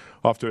coach,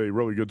 off to a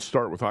really good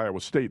start with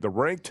Iowa State. The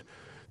ranked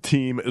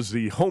team is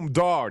the home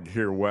dog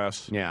here,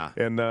 Wes. Yeah.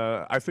 And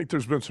I think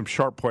there's been some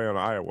sharp play on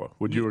Iowa.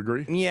 Would you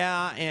agree?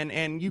 Yeah,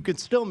 and you could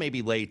still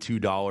maybe lay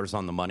 $2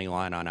 on the money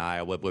line on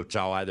Iowa, which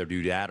I'll either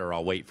do that or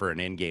I'll wait for an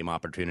in-game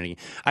opportunity.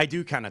 I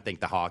do kind of think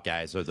the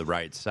Hawkeyes are the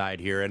right side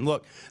here. And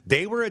look,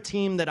 they were a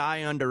team that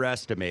I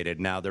underestimated.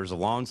 Now, there's a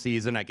long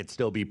season. I could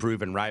still be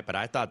proven right, but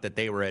I thought that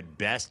they were at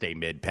best a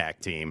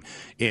mid-pack team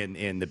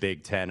in the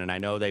Big Ten. And I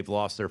know they've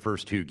lost their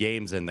first 2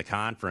 games in the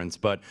conference,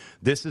 but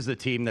this is a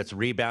team that's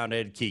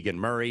rebounded. Keegan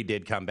Murray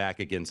did come back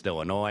against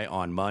Illinois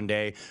on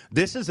Monday.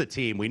 This is a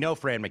team, we know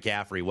Fran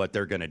McCaffrey, what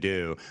they're going to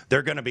do.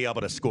 They're going to be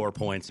able to score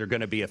points. They're going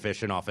to be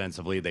efficient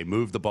offensively. They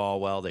move the ball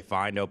well. They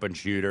find open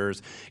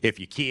shooters. If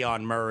you key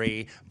on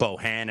Murray,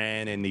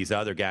 Bohannon, and these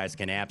other guys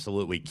can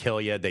absolutely kill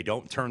you. They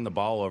don't turn the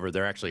ball over.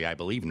 They're actually, I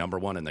believe, number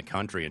 1 in the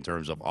country in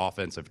terms of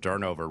offensive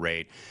turnover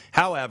rate.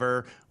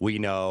 However, we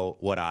know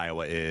what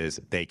Iowa is.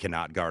 They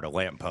cannot guard a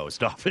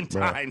lamppost oftentimes.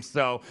 Right.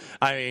 So,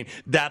 I mean,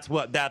 that's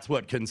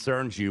what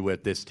concerns you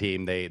with this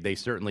team. They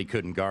certainly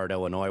couldn't guard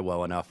Illinois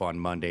well enough on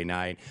Monday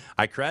night.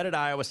 I credit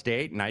Iowa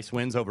State. Nice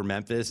wins over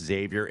Memphis,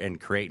 Xavier,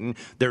 and Creighton.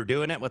 They're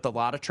doing it with a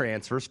lot of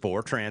transfers.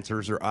 4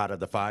 transfers are out of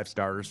the 5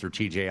 starters for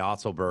TJ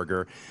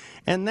Otzelberger.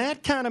 And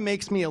that kind of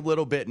makes me a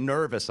little bit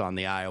nervous on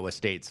the Iowa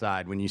State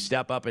side when you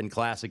step up in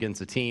class against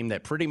a team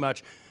that pretty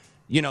much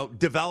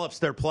develops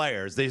their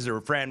players. These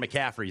are Fran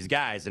McCaffrey's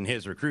guys and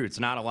his recruits,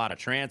 not a lot of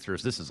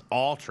transfers. This is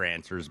all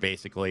transfers,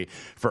 basically,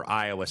 for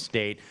Iowa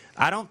State.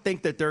 I don't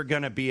think that they're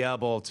going to be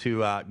able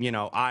to,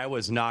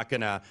 Iowa's not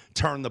going to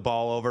turn the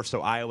ball over,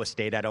 so Iowa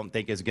State, I don't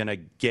think, is going to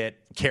get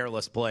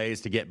careless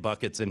plays to get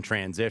buckets in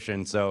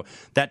transition. So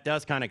that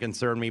does kind of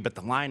concern me, but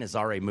the line has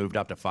already moved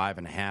up to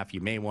 5.5.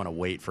 You may want to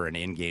wait for an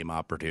in-game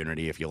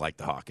opportunity if you like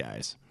the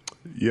Hawkeyes.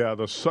 Yeah,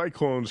 the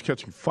Cyclones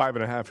catching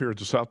 5.5 here at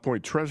the South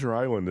Point. Treasure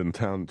Island in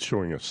town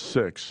showing a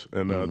 6,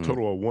 and a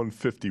total of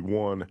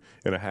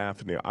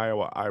 151.5 in the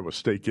Iowa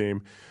State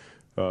game.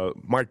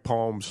 Mike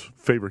Palm's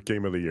favorite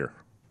game of the year.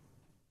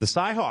 The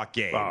Cyhawk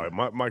game.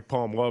 Mike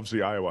Palm loves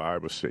the Iowa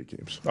State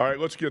games. All right,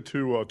 let's get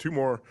to 2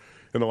 more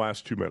in the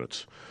last 2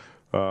 minutes.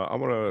 I'm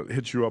going to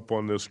hit you up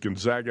on this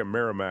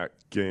Gonzaga-Merrimack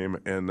game,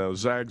 and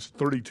Zags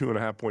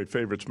 32.5-point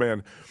favorites.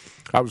 Man,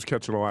 I was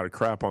catching a lot of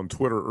crap on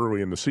Twitter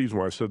early in the season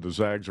where I said the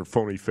Zags are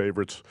phony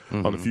favorites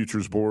on the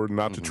futures board,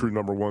 not the true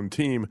number 1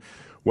 team.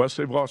 West,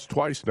 they've lost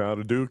twice now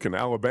to Duke and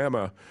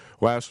Alabama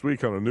last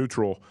week on a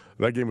neutral.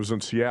 That game was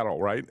in Seattle,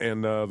 right?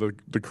 And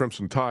the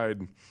Crimson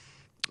Tide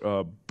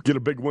get a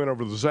big win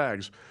over the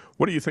Zags.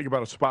 What do you think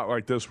about a spot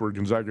like this where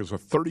Gonzaga is a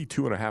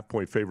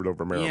 32.5-point favorite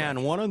over Maryland? Yeah,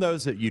 and one of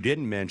those that you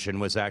didn't mention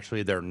was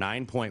actually their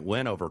 9-point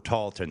win over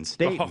Tarleton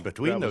State. And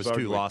between those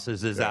 2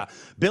 losses is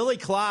Billy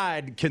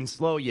Clyde can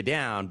slow you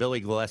down. Billy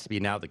Gillespie,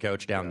 now the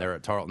coach down there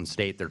at Tarleton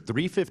State, they're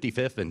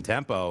 355th in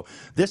tempo.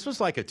 This was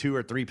like a 2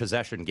 or 3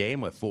 possession game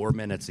with 4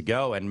 minutes to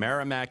go, and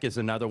Merrimack is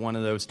another one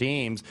of those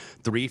teams,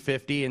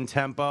 350 in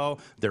tempo.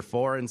 They're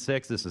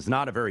 4-6. This is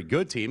not a very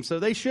good team, so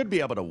they should be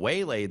able to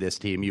waylay this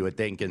team, you would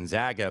think,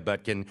 Gonzaga,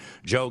 but can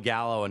Joe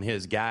Gallo and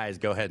his guys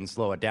go ahead and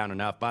slow it down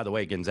enough? By the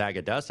way,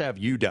 Gonzaga does have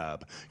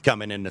UW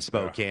coming into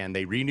Spokane.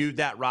 They renewed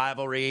that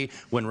rivalry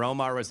when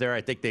Romar was there.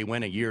 I think they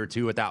went a year or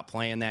 2 without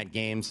playing that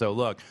game. So,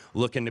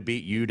 looking to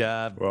beat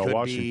UW.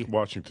 Well,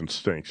 Washington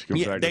stinks.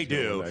 Yeah, they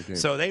do.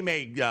 So they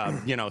may,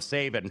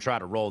 save it and try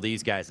to roll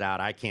these guys out.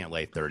 I can't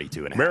lay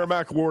 32.5.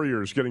 Merrimack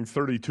Warriors getting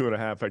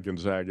 32.5 at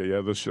Gonzaga.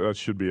 Yeah, that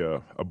should be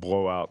a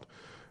blowout.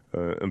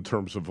 In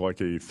terms of like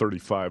a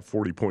 35,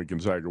 40-point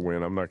Gonzaga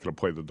win. I'm not going to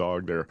play the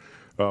dog there.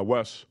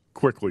 Wes,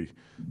 quickly,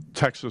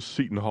 Texas,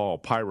 Seton Hall,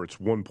 Pirates,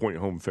 1-point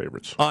home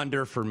favorites.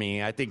 Under for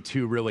me. I think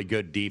 2 really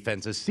good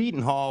defenses.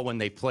 Seton Hall, when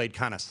they played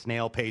kind of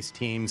snail-paced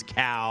teams,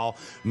 Cal,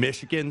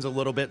 Michigan's a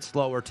little bit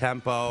slower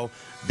tempo.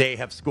 They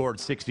have scored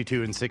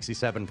 62 and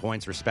 67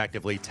 points,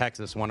 respectively.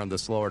 Texas, one of the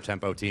slower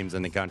tempo teams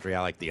in the country.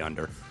 I like the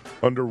under.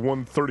 Under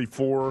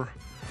 134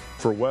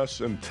 for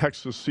Wes and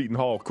Texas, Seton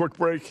Hall. Quick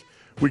break.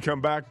 We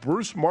come back.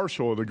 Bruce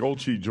Marshall of the Gold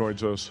Sheet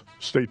joins us.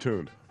 Stay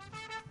tuned.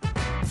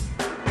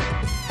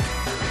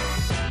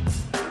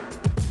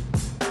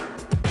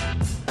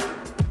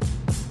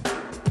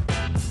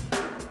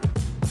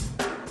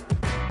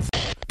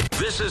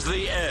 This is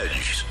The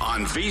Edge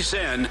on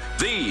VSiN,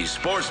 the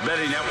Sports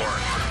Betting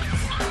Network.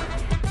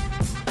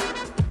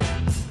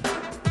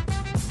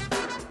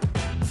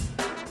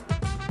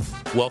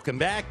 Welcome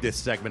back. This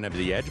segment of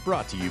The Edge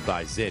brought to you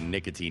by Zyn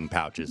Nicotine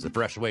Pouches, the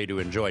fresh way to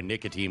enjoy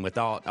nicotine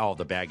without all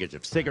the baggage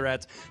of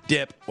cigarettes,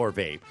 dip, or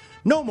vape.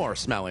 No more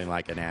smelling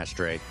like an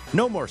ashtray.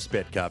 No more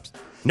spit cups.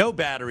 No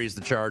batteries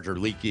to charge or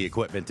leaky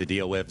equipment to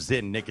deal with.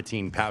 Zyn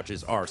nicotine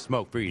pouches are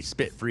smoke-free,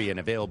 spit-free, and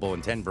available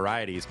in 10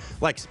 varieties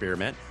like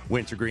spearmint,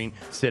 wintergreen,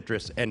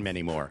 citrus, and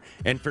many more.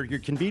 And for your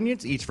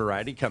convenience, each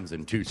variety comes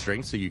in 2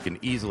 strengths, so you can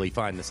easily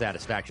find the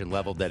satisfaction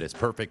level that is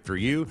perfect for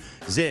you.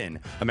 Zyn,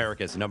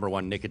 America's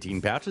 #1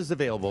 nicotine pouch, is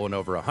available in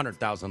over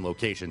 100,000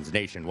 locations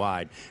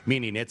nationwide,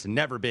 meaning it's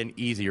never been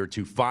easier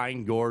to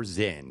find your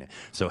Zyn.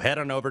 So head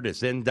on over to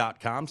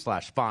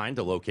zyn.com/find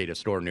to locate a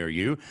store near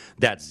you.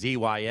 That's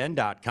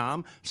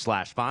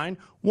zyn.com/find.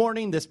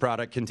 Warning, this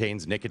product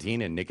contains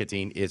nicotine, and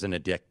nicotine is an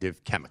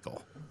addictive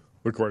chemical.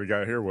 Look what I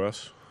got here,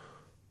 Wes.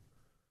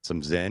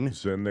 Some Zyn?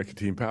 Zyn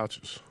nicotine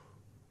pouches.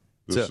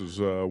 This is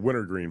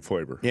wintergreen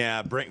flavor.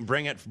 Yeah,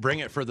 bring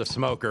it for the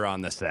smoker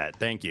on the set.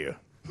 Thank you.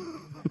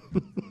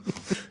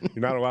 You're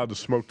not allowed to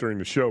smoke during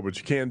the show, but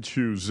you can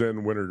choose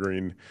Zyn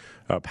wintergreen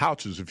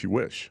pouches if you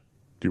wish.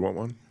 Do you want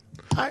one?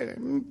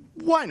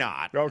 Why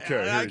not?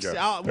 Okay, here you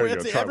go.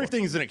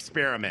 Everything's an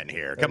experiment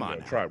here. Come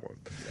on. Try one.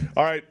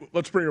 All right,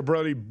 let's bring our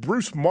buddy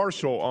Bruce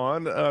Marshall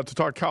on to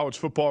talk college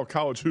football,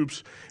 college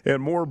hoops,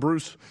 and more.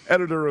 Bruce,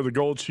 editor of the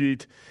Gold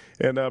Sheet.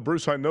 And,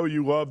 Bruce, I know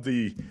you love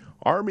the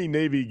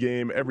Army-Navy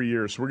game every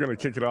year, so we're going to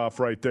kick it off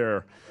right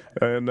there.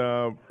 And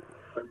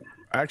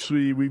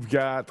actually, we've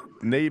got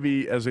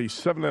Navy as a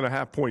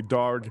 7.5-point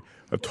dog,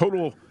 a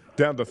total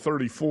down to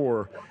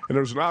 34, and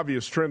there's an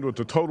obvious trend with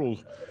the total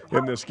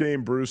in this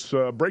game. Bruce,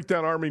 break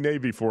down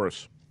Army-Navy for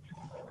us.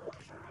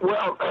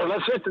 Well,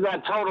 let's get to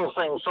that total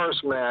thing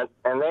first, Matt,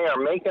 and they are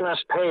making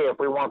us pay if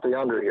we want the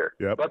under here.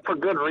 Yep. But for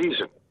good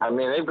reason. I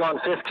mean, they've gone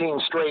 15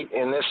 straight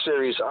in this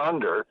series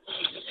under,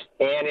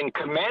 and in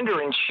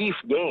commander-in-chief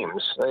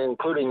games,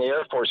 including the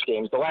Air Force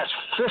games, the last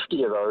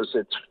 50 of those,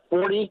 it's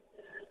 49-1.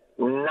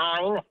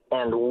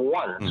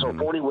 Mm-hmm. So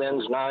 40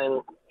 wins,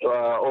 9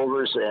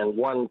 overs, and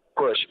 1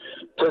 push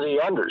to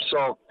the under.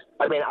 So,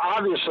 I mean,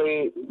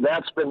 obviously,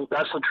 that's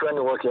the trend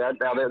to look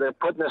at. Now, they're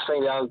putting this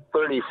thing down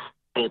 30.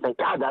 And you think,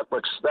 God, that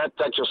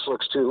just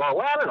looks too low.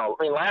 Well, I don't know.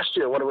 I mean, last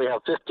year, what do we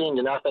have, 15-0, and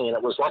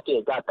it was lucky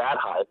it got that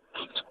high.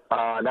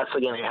 That's the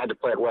game they had to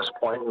play at West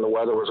Point, and the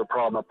weather was a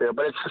problem up there.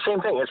 But it's the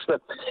same thing. It's the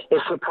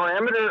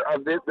parameter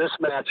of this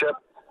matchup.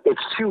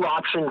 It's 2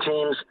 option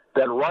teams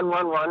that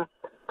run.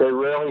 They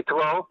rarely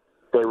throw.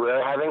 They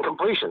rarely have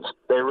incompletions.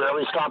 They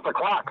rarely stop the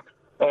clock.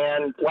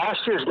 And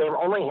last year's game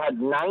only had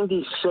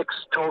 96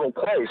 total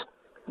plays.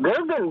 There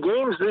have been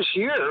games this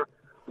year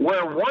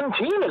where one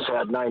team has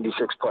had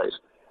 96 plays.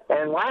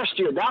 And last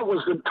year, that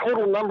was the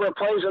total number of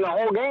plays in the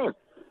whole game.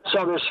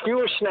 So there's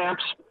fewer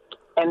snaps,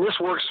 and this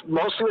works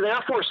mostly with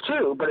Air Force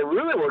too, but it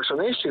really works when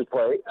these 2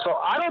 play. So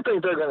I don't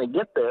think they're going to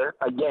get there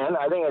again.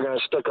 I think they're going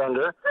to stick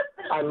under.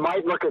 I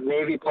might look at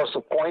Navy plus the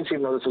points,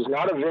 even though this is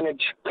not a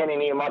vintage Kenny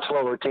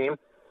Niumatalolo team.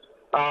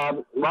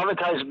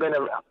 Levittai's been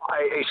a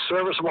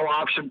serviceable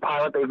option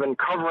pilot. They've been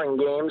covering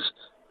games,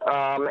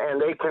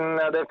 and they've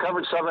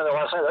covered 7 of the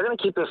last night. They're going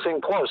to keep this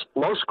thing close.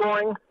 Low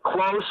scoring,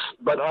 close,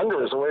 but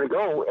under is the way to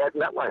go at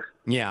MetLife.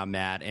 Yeah,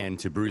 Matt, and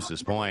to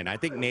Bruce's point, I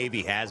think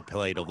Navy has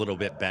played a little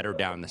bit better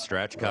down the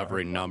stretch,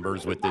 covering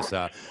numbers with this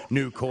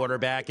new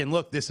quarterback. And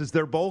look, this is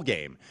their bowl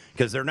game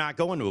because they're not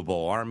going to a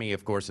bowl. Army,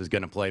 of course, is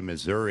going to play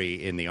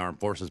Missouri in the Armed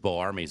Forces Bowl.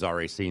 Army's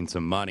already seen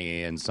some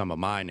money, and some of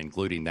mine,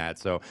 including that.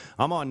 So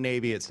I'm on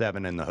Navy at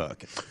 7 in the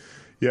hook.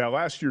 Yeah,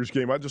 last year's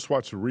game, I just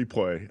watched a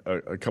replay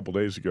a couple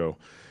days ago.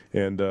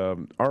 And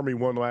Army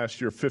won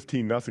last year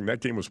 15-0. That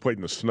game was played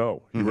in the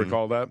snow. You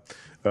recall that?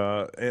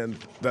 And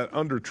that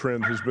under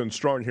trend has been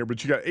strong here.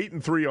 But you got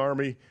 8-3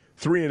 Army,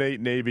 3-8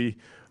 Navy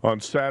on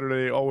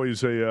Saturday.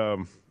 Always a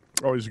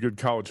good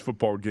college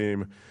football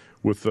game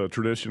with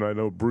tradition. I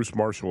know Bruce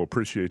Marshall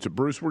appreciates it.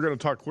 Bruce, we're going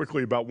to talk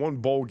quickly about one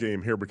bowl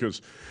game here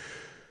because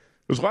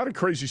there's a lot of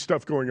crazy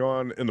stuff going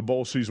on in the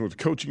bowl season with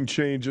coaching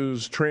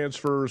changes,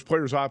 transfers,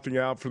 players opting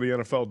out for the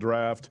NFL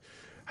draft.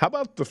 How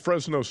about the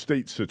Fresno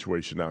State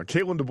situation now?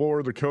 Kalen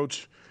DeBoer, the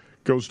coach,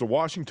 goes to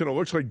Washington. It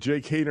looks like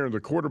Jake Haener, the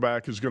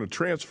quarterback, is going to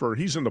transfer.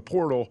 He's in the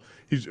portal.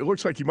 It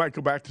looks like he might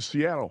go back to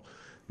Seattle.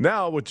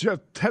 Now, with Jeff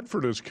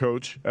Tedford as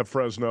coach at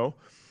Fresno,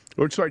 it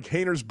looks like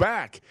Haener's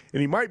back,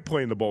 and he might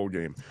play in the bowl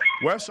game.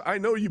 Wes, I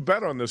know you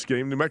bet on this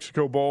game, New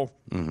Mexico Bowl,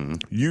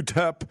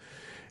 UTEP,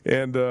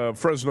 and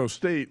Fresno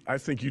State. I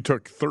think you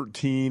took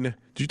 13. Did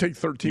you take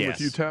 13 with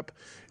UTEP?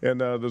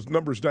 And the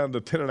number's down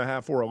to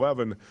 10.5 or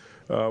 11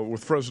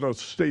 with Fresno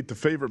State the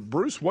favorite.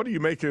 Bruce, what do you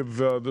make of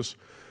this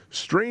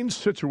strange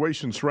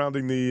situation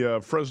surrounding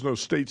the Fresno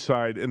State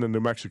side in the New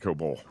Mexico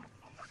Bowl?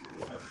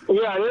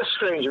 Yeah, it is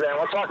strange, man.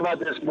 We'll talk about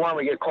this more when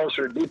we get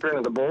deeper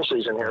into the bowl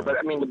season here. But,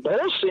 I mean, the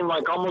bowls seem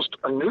like almost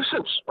a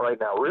nuisance right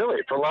now,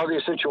 really, for a lot of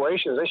these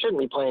situations. They shouldn't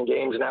be playing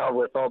games now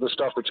with all the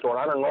stuff that's going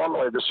on. And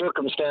normally the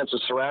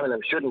circumstances surrounding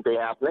them shouldn't be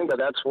happening, but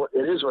what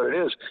it is.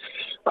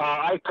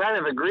 I kind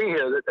of agree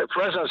here that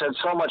Fresno's had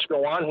so much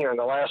go on here in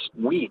the last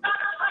week.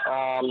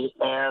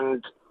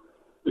 And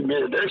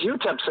there's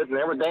UTEP sitting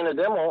there with Dana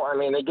Dimel. I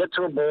mean, they get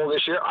to a bowl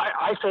this year.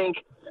 I think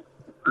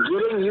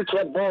getting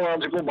UTEP bowl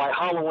eligible by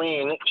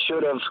Halloween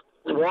should have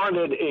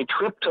warranted a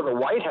trip to the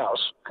White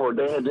House for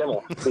Dana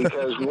Dimel,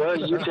 because where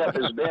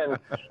UTEP has been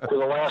for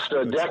the last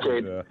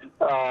decade,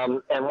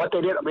 and what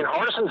they did. I mean,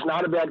 Hardison's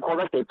not a bad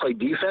quarterback. They play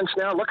defense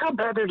now. Look how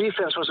bad their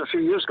defense was a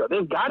few years ago.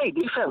 They've got a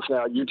defense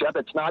now at UTEP.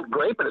 It's not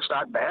great, but it's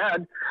not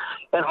bad.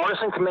 And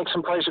Hardison can make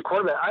some plays at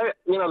quarterback.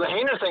 The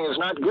Haener thing is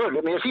not good.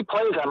 I mean, if he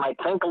plays, I might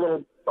think a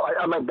little.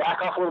 I might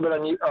back off a little bit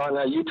on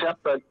UTEP,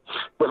 but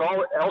with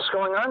all else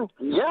going on,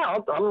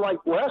 I'm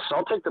like Wes.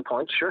 I'll take the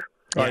points, sure.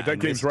 All right, that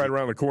game's right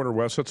around the corner,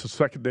 Wes. That's the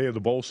second day of the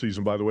bowl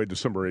season, by the way,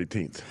 December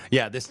 18th.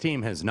 Yeah, this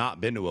team has not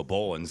been to a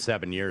bowl in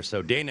 7 years.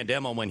 So Dana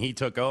Dimel, when he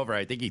took over,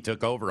 I think he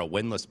took over a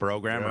winless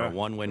program or a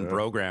one-win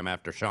program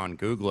after Sean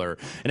Kugler.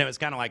 And it was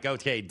kind of like,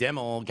 okay,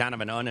 Dimel, kind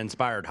of an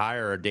uninspired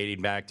hire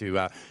dating back to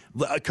a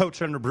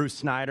coach under Bruce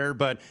Snyder.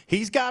 But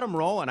he's got them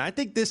rolling. I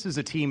think this is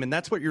a team, and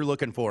that's what you're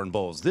looking for in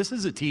bowls. This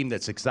is a team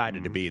that's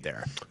excited to be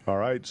there. All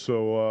right,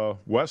 so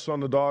Wes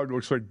on the dog.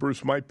 Looks like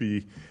Bruce might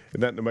be in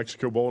that New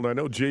Mexico Bowl. And I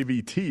know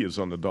JVT is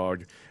on the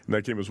dog in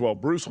that game as well.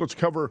 Bruce, let's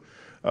cover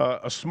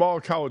a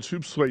small college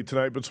hoop slate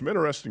tonight, but some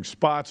interesting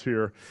spots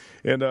here.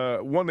 And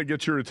one that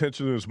gets your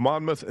attention is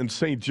Monmouth and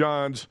St.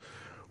 John's,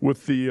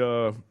 with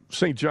the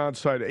St. John's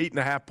side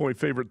 8.5-point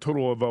favorite,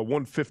 total of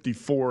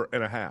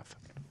 154.5.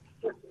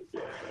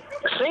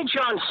 St.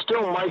 John's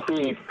still might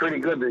be pretty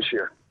good this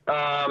year.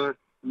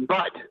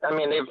 But, I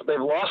mean, they've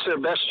lost their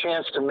best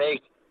chance to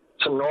make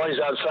some noise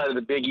outside of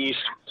the Big East.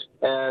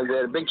 And they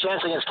had a big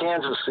chance against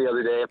Kansas the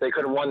other day. If they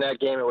could have won that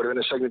game, it would have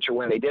been a signature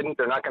win. They didn't.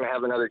 They're not going to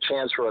have another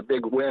chance for a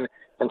big win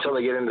until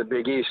they get into the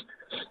Big East.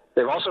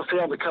 They've also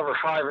failed to cover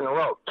 5 in a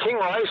row. King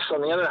Rice,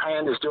 on the other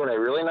hand, is doing a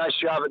really nice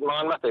job at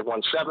Monmouth. They've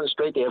won 7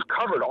 straight. They have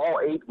covered all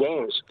 8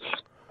 games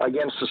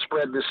against the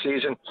spread this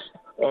season.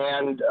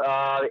 And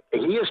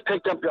he has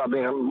picked up,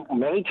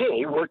 many teams.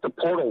 He worked the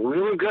portal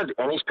really good,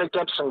 and he's picked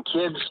up some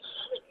kids.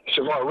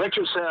 Shavar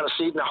Richardson out of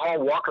Seton Hall,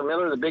 Walker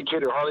Miller, the big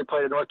kid who hardly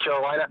played at North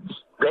Carolina.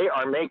 They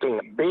are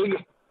making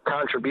big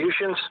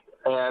contributions,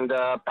 and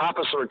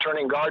Pappas, the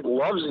returning guard,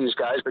 loves these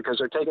guys because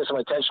they're taking some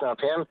attention off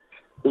him.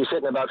 He's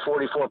hitting about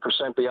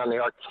 44% beyond the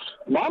arc.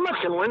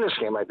 Monmouth can win this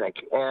game, I think,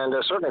 and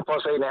certainly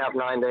plus 8.5,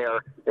 9. They are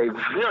a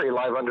very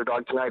live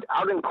underdog tonight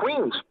out in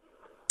Queens.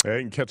 Yeah,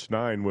 you can catch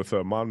 9 with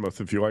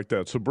Monmouth if you like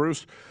that. So,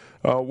 Bruce,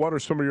 what are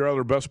some of your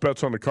other best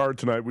bets on the card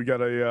tonight? We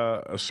got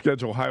a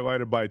schedule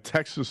highlighted by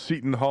Texas,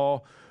 Seton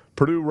Hall,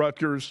 Purdue,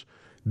 Rutgers,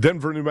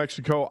 Denver, New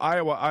Mexico,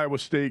 Iowa, Iowa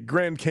State,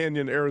 Grand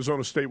Canyon,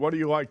 Arizona State. What do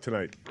you like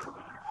tonight?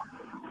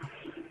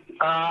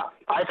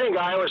 I think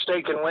Iowa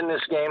State can win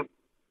this game.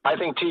 I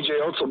think T.J.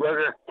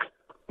 Otzelberger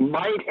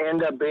might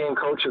end up being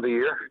Coach of the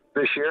Year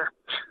this year.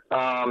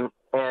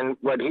 And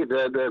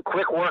the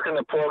quick work in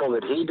the portal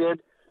that he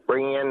did,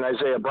 bringing in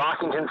Isaiah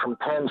Brockington from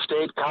Penn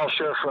State, Kyle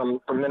Scherr from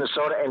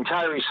Minnesota, and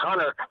Tyrese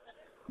Hunter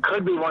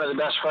could be one of the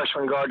best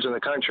freshman guards in the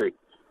country.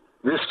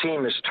 This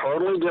team is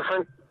totally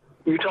different.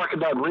 You talk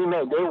about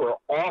remake. They were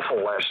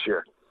awful last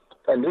year.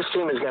 And this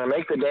team is going to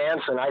make the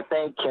dance, and I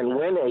think can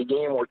win a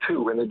game or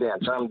 2 in the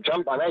dance. I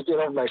might get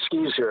over my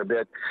skis here a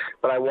bit,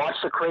 but I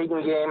watched the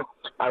Creighton game.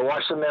 I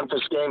watched the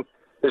Memphis game.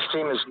 This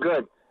team is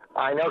good.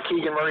 I know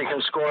Keegan Murray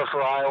can score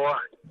for Iowa,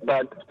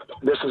 but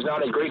this is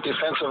not a great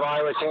defensive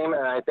Iowa team,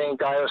 and I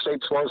think Iowa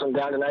State slows them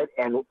down tonight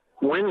and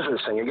wins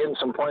this thing. You're getting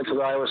some points with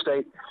Iowa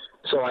State,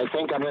 so I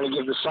think I'm going to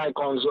give the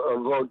Cyclones a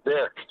vote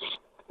there.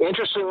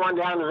 Interesting one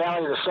down the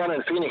Valley of the Sun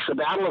in Phoenix. The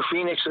Battle of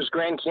Phoenix is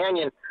Grand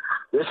Canyon.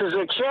 This is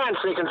a chance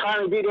they can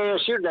finally beat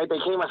ASU tonight. They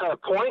came without a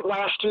point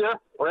last year.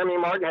 Remy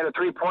Martin had a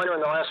 3-pointer in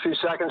the last few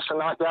seconds to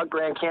knock out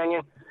Grand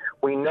Canyon.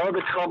 We know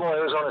the trouble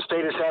Arizona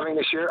State is having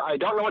this year. I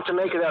don't know what to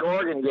make of that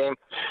Oregon game,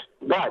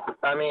 but,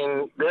 I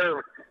mean,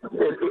 they're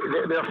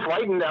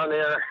fighting down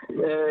there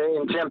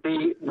in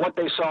Tempe what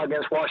they saw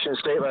against Washington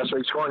State last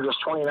week, scoring just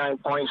 29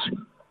 points.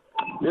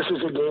 This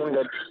is a game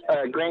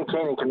that Grand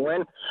Canyon can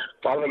win.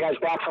 All the guys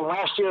back from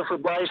last year for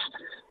Bryce.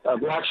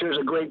 Blackshear's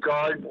a great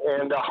guard.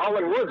 And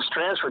Holland Woods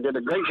transferred, did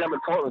a great job at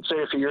Portland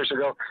State a few years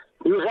ago.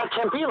 He was at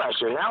Tempe last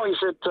year. Now he's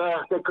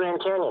at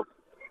Grand Canyon.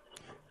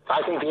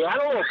 I think the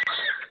Antelopes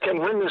can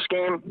win this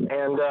game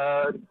and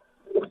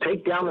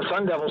take down the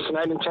Sun Devils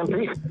tonight in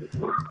Tempe.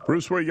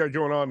 Bruce, what you got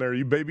going on there? Are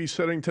you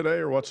babysitting today,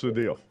 or what's the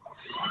deal?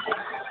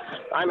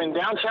 I'm in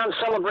downtown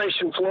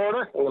Celebration,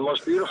 Florida, in the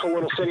most beautiful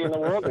little city in the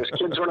world. There's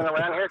kids running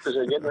around here because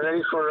they're getting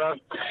ready for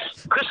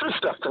Christmas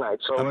stuff tonight.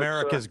 So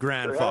America's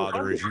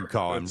grandfather, as you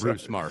call him,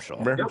 Bruce Marshall.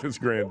 America's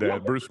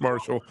granddad, Bruce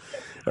Marshall,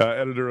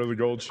 editor of the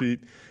Gold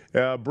Sheet.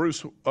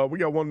 Bruce, we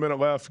got 1 minute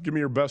left. Give me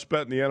your best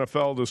bet in the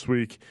NFL this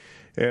week.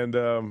 And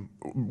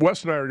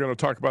Wes and I are going to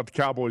talk about the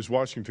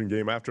Cowboys-Washington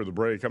game after the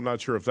break. I'm not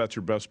sure if that's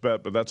your best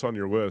bet, but that's on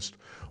your list.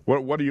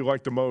 What do you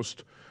like the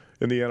most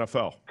in the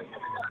NFL?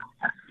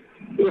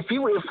 If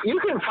you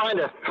can find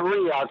a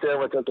 3 out there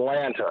with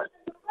Atlanta,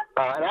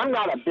 and I'm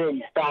not a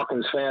big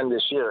Falcons fan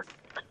this year,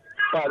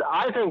 but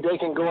I think they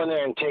can go in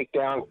there and take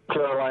down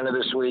Carolina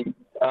this week.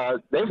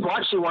 They've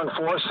actually won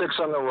 4-6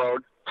 on the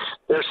road.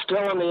 They're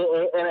still in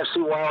the NFC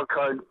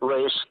wildcard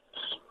race.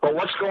 But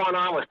what's going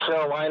on with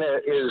Carolina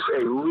is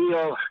a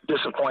real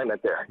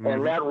disappointment there. Mm-hmm.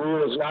 And Matt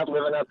Rule is not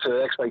living up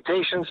to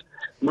expectations.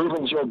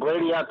 Moving Joe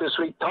Brady out this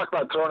week. Talk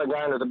about throwing a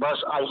guy under the bus.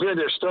 I hear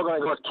they're still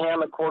going to go with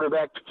Cam at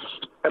quarterback.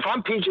 If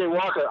I'm P.J.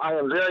 Walker, I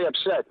am very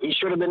upset. He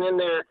should have been in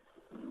there.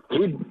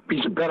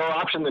 He's a better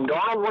option than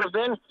Donald would have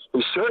been.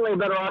 He's certainly a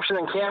better option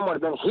than Cam would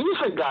have been. He's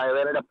the guy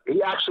that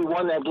he actually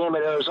won that game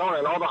at Arizona,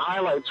 and all the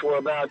highlights were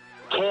about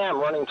Cam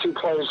running 2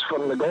 plays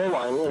from the goal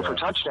line for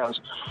touchdowns.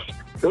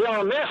 They are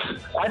a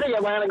miss. I think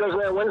Atlanta goes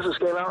there and wins this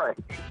game outright.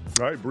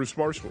 All right, Bruce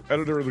Marshall,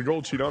 editor of the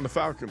Gold Sheet on the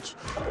Falcons.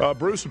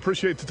 Bruce,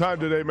 appreciate the time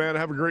today, man.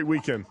 Have a great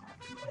weekend.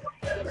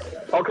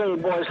 Okay,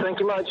 boys. Thank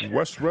you much.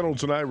 Wes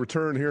Reynolds and I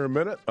return here in a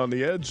minute on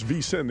The Edge,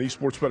 VSiN, the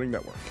Sports Betting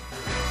Network.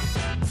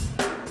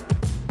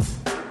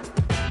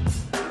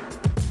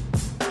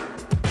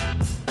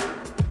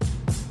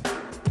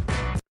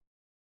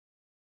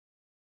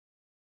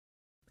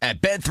 At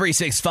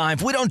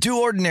Bet365, we don't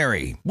do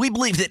ordinary. We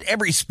believe that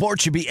every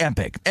sport should be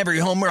epic. Every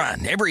home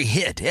run, every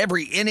hit,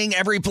 every inning,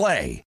 every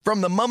play.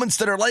 From the moments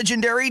that are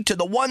legendary to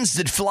the ones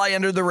that fly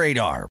under the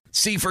radar.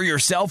 See for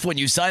yourself when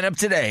you sign up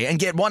today and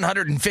get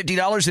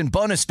 $150 in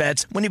bonus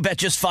bets when you bet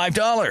just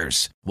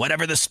 $5.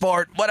 Whatever the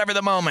sport, whatever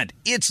the moment,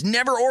 it's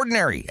never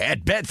ordinary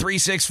at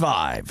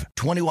Bet365.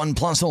 21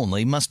 plus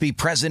only. Must be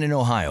present in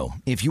Ohio.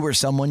 If you or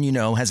someone you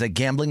know has a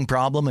gambling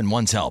problem and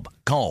wants help,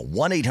 call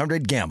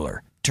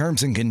 1-800-GAMBLER.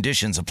 Terms and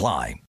conditions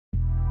apply.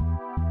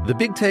 The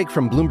Big Take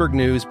from Bloomberg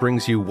News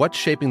brings you what's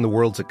shaping the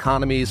world's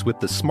economies with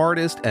the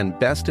smartest and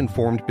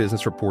best-informed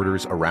business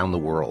reporters around the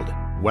world.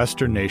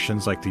 Western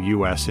nations like the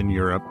U.S. and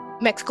Europe.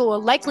 Mexico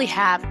will likely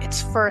have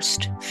its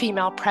first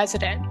female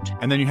president.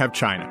 And then you have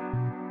China.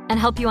 And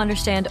help you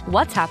understand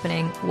what's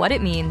happening, what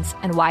it means,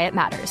 and why it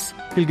matters.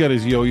 He'll get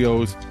his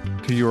yo-yos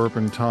to Europe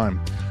in time.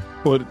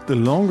 But the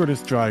longer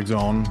this drags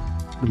on,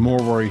 the more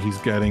worried he's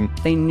getting.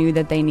 They knew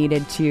that they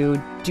needed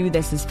to do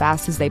this as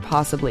fast as they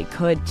possibly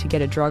could to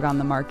get a drug on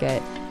the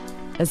market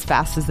as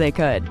fast as they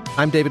could.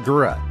 I'm David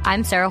Gura.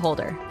 I'm Sarah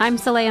Holder. I'm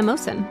Saleha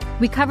Mohsin.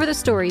 We cover the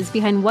stories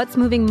behind what's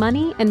moving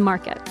money and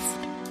markets.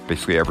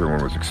 Basically,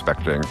 everyone was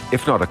expecting,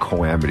 if not a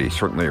calamity,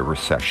 certainly a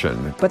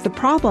recession. But the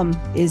problem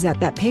is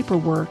that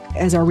paperwork,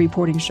 as our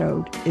reporting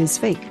showed, is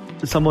fake.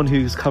 As someone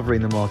who's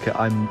covering the market,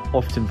 I'm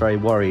often very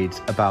worried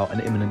about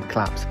an imminent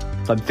collapse.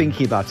 So I'm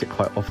thinking about it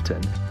quite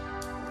often.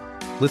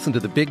 Listen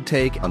to The Big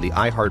Take on the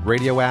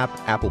iHeartRadio app,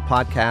 Apple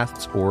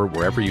Podcasts, or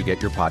wherever you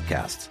get your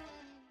podcasts.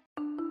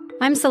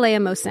 I'm Saleha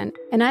Mohsin,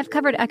 and I've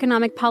covered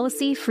economic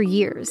policy for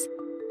years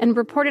and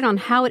reported on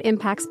how it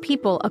impacts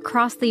people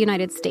across the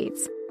United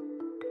States.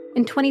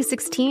 In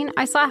 2016,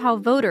 I saw how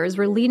voters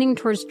were leaning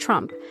towards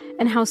Trump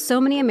and how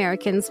so many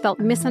Americans felt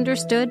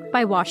misunderstood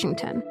by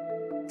Washington.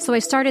 So I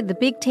started The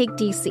Big Take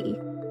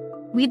DC.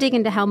 We dig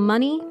into how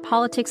money,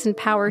 politics, and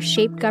power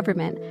shape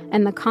government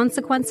and the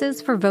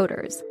consequences for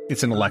voters.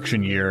 It's an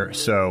election year,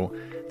 so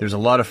there's a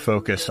lot of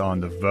focus on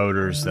the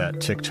voters that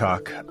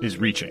TikTok is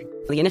reaching.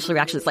 The initial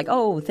reaction is like,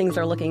 oh, things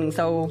are looking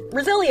so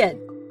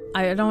resilient.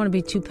 I don't want to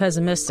be too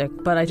pessimistic,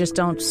 but I just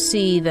don't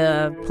see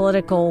the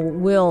political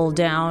will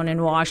down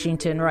in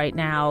Washington right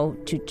now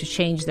to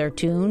change their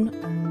tune.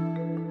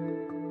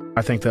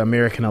 I think the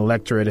American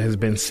electorate has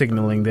been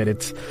signaling that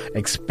it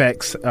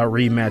expects a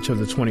rematch of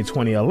the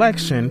 2020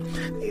 election.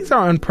 These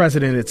are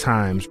unprecedented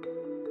times.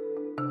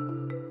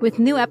 With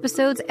new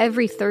episodes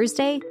every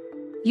Thursday,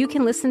 you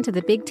can listen to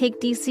The Big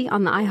Take DC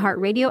on the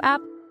iHeartRadio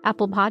app,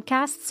 Apple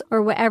Podcasts,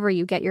 or wherever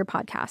you get your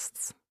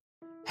podcasts.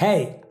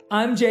 Hey,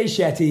 I'm Jay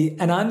Shetty,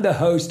 and I'm the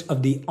host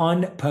of the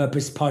On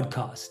Purpose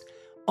podcast.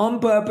 On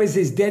Purpose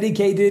is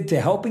dedicated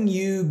to helping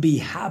you be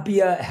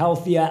happier,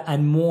 healthier,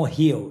 and more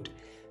healed.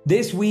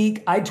 This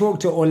week, I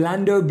talked to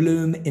Orlando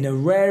Bloom in a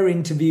rare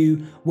interview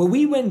where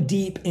we went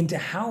deep into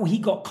how he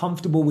got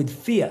comfortable with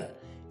fear,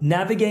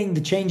 navigating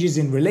the changes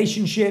in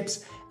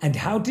relationships, and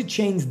how to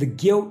change the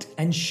guilt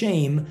and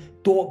shame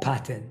thought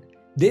pattern.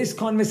 This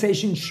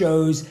conversation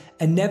shows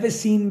a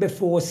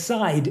never-seen-before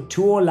side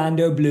to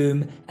Orlando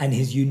Bloom and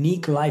his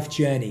unique life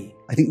journey.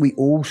 I think we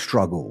all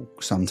struggle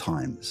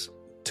sometimes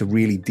to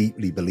really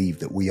deeply believe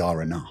that we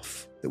are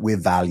enough, that we're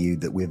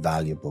valued, that we're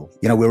valuable.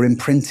 You know, we're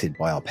imprinted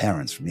by our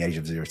parents from the age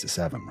of 0 to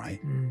 7, right?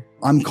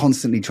 I'm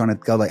constantly trying to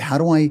go like, how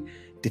do I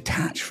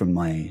detach from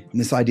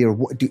this idea of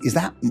is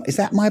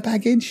that my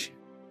baggage?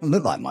 It doesn't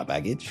look like my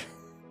baggage.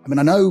 I mean,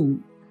 I know,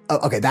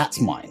 okay, that's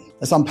mine.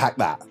 Let's unpack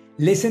that.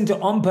 Listen to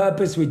On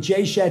Purpose with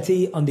Jay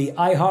Shetty on the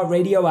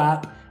iHeartRadio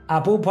app,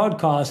 Apple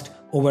Podcast,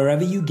 or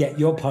wherever you get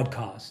your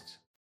podcasts.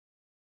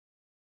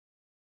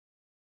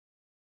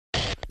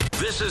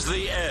 This is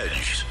The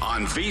Edge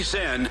on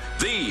VSiN,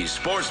 the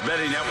Sports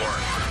Betting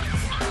Network.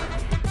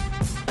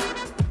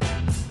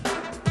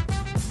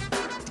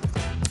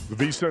 The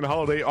VSiN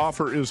holiday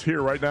offer is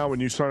here right now. When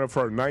you sign up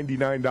for our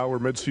 $99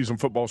 midseason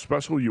football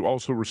special, you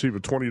also receive a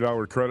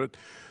 $20 credit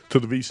to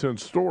the VSiN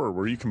store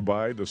where you can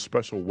buy the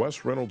special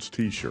Wes Reynolds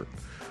t-shirt.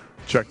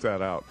 Check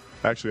that out.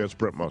 Actually, that's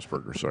Brent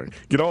Musburger, sorry.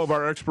 Get all of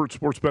our expert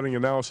sports betting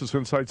analysis,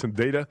 insights, and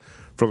data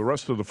for the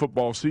rest of the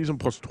football season,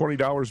 plus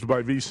 $20 to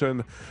buy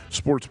VSiN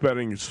sports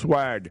betting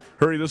swag.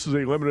 Hurry, this is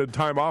a limited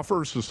time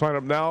offer, so sign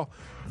up now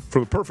for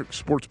the perfect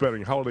sports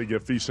betting holiday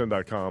gift,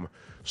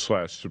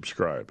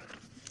 vsin.com/subscribe.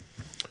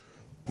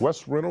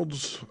 Wes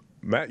Reynolds,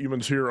 Matt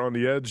Youmans here on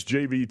the Edge.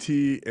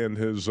 JVT and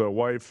his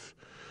wife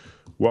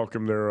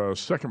welcomed their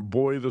second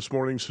boy this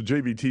morning, so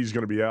JVT is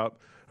going to be out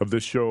of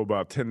this show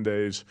about 10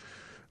 days.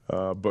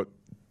 But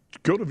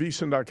go to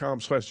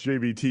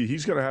vsin.com/JVT.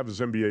 He's going to have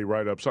his NBA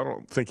write-ups. I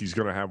don't think he's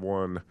going to have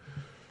one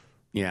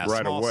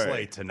right small away.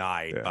 Slate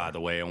tonight, by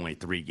the way. Only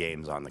 3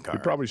 games on the card.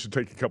 You probably should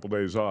take a couple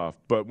days off.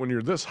 But when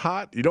you're this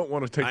hot, you don't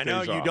want to take days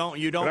off. I know,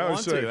 you don't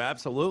want to,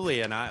 absolutely.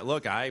 And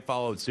I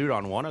followed suit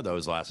on one of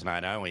those last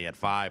night. I only had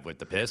 5 with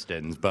the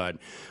Pistons. But,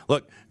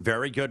 look,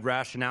 very good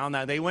rationale.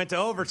 Now, they went to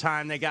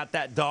overtime. They got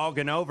that dog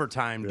in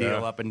overtime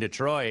deal up in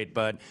Detroit,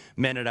 but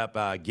ended up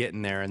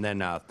getting there. And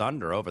then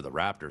Thunder over the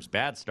Raptors.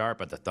 Bad start,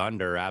 but the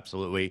Thunder,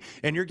 absolutely.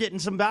 And you're getting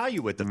some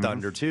value with the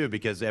Thunder, too,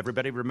 because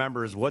everybody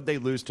remembers what they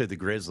lose to the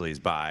Grizzlies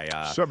by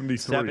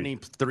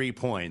 73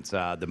 points,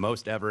 the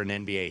most ever in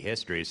NBA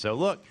history. So,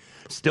 look,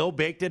 still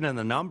baked in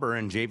the number,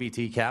 and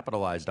JVT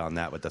capitalized on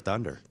that with the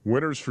Thunder.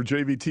 Winners for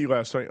JVT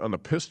last night on the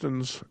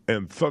Pistons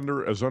and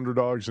Thunder as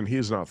underdogs, and he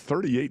is now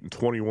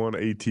 38-21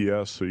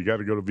 ATS, so you got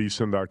to go to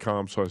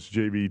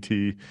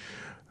vsin.com/JVT,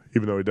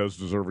 even though he does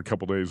deserve a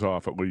couple days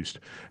off at least.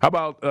 How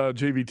about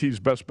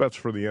JVT's best bets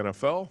for the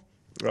NFL?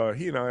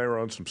 He and I are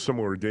on some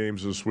similar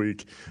games this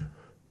week,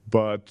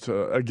 but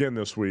again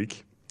this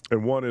week.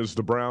 And one is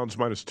the Browns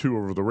 -2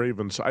 over the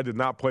Ravens. I did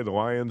not play the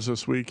Lions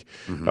this week,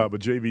 but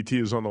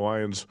JVT is on the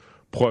Lions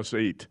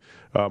 +8.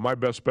 My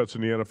best bets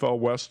in the NFL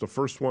West, the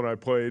first one I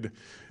played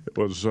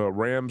was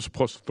Rams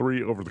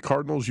 +3 over the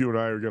Cardinals. You and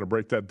I are going to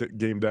break that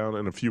game down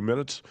in a few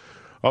minutes.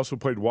 Also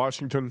played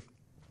Washington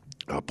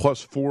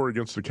 +4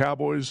 against the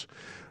Cowboys.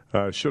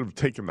 Should have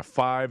taken the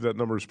 5. That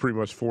number is pretty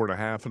much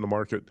 4.5 in the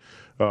market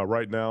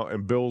right now.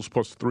 And Bills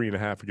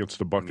 +3.5 against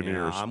the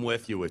Buccaneers. Yeah, I'm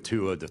with you with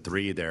 2 of the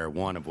 3 there,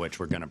 one of which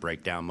we're going to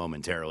break down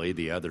momentarily,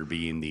 the other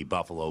being the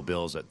Buffalo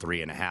Bills at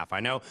 3.5. I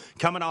know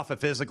coming off a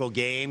physical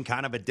game,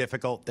 kind of a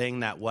difficult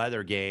thing, that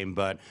weather game,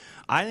 but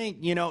I think,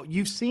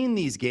 you've seen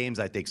these games,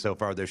 I think, so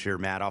far this year,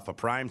 Matt, off a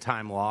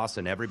primetime loss,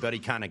 and everybody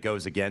kind of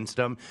goes against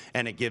them,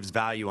 and it gives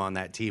value on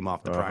that team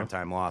off the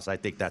primetime loss. I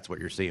think that's what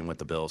you're seeing with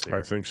the Bills here.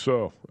 I think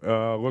so.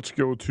 Let's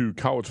go to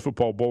college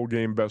football bowl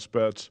game best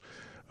bets.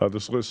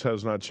 This list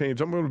has not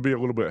changed. I'm going to be a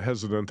little bit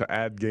hesitant to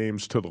add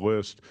games to the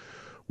list,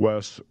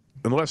 Wes,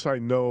 unless I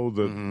know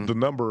that the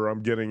number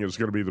I'm getting is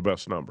going to be the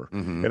best number.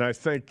 And I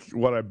think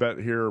what I bet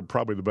here are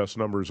probably the best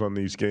numbers on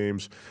these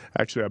games.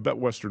 Actually, I bet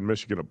Western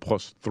Michigan at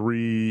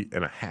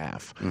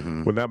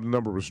 +3.5 when that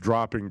number was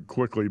dropping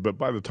quickly. But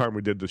by the time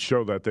we did the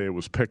show that day, it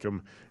was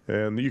Pick'em.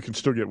 And you can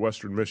still get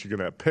Western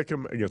Michigan at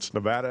Pick'em against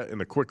Nevada in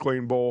the Quick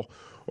Lane Bowl.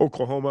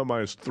 Oklahoma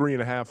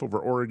 -3.5 over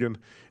Oregon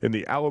in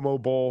the Alamo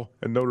Bowl,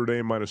 and Notre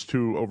Dame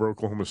 -2 over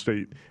Oklahoma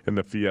State in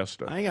the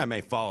Fiesta. I think I may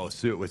follow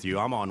suit with you.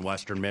 I'm on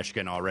Western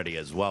Michigan already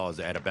as well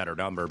as at a better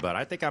number, but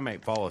I think I may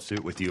follow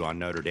suit with you on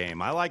Notre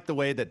Dame. I like the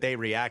way that they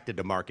reacted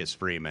to Marcus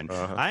Freeman.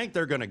 I think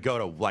they're going to go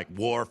to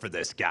war for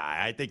this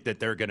guy. I think that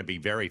they're going to be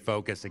very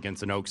focused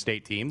against an Oak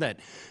State team that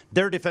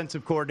their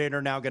defensive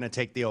coordinator now going to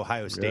take the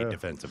Ohio State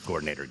defensive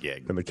coordinator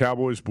gig. And the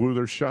Cowboys blew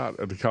their shot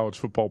at the college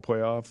football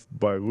playoff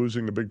by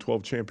losing the Big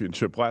 12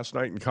 championship last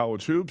night in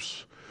college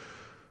hoops.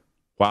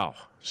 Wow.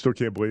 Still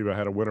can't believe I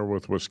had a winner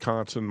with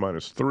Wisconsin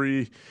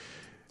 -3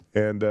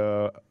 and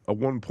a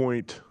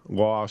 1-point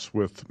loss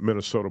with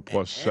Minnesota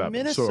 +7. And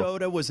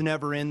Minnesota was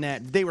never in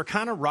that. They were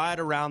kind of right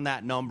around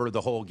that number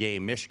the whole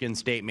game. Michigan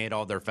State made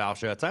all their foul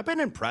shots. I've been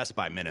impressed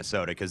by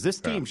Minnesota because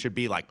this team should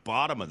be like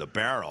bottom of the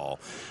barrel.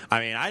 I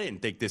mean, I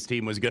didn't think this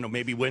team was going to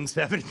maybe win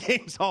 7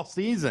 games all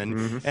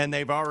season, and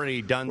they've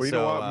already done so. You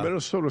know what?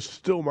 Minnesota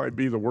still might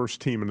be the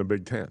worst team in the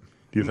Big Ten.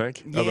 Do you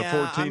think? Yeah, of the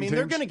 14 teams?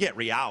 They're going to get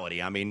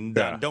reality. I mean,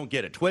 don't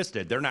get it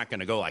twisted. They're not going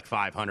to go like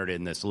 500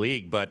 in this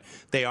league, but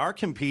they are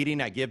competing.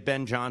 I give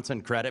Ben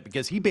Johnson credit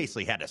because he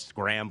basically had to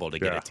scramble to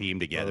get a team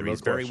together.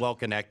 He's very well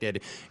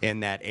connected in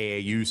that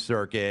AAU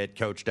circuit,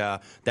 coached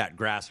that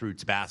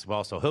grassroots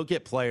basketball, so he'll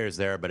get players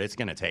there, but it's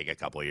going to take a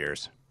couple of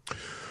years.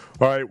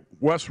 All right,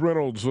 Wes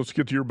Reynolds, let's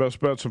get to your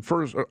best bets. And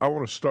first, I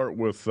want to start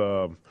with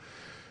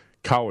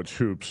college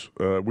hoops.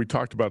 We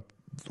talked about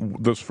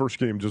this first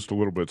game just a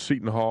little bit.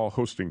 Seton Hall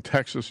hosting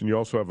Texas, and you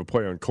also have a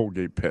play on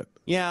Colgate Pitt.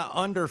 Yeah,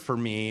 under for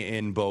me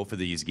in both of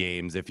these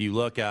games. If you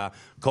look,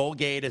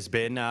 Colgate has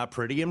been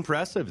pretty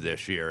impressive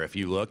this year. If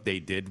you look,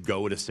 they did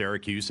go to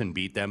Syracuse and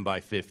beat them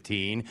by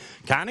 15.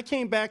 Kind of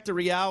came back to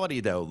reality,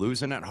 though,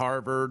 losing at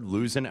Harvard,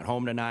 losing at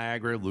home to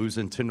Niagara,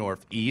 losing to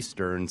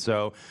Northeastern.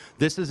 So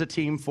this is a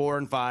team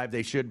 4-5.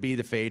 They should be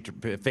the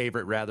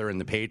favorite, rather, in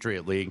the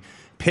Patriot League.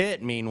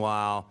 Pitt,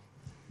 meanwhile,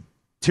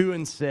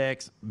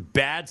 2-6,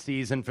 bad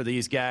season for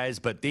these guys,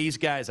 but these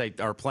guys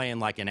are playing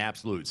like an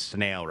absolute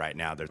snail right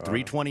now. They're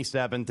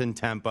 327th in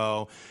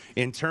tempo.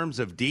 In terms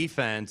of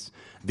defense,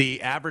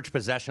 the average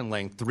possession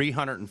length,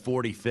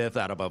 345th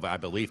out of, I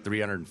believe,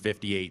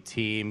 358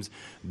 teams.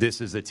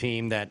 This is a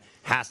team that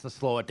has to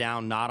slow it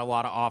down. Not a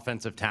lot of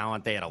offensive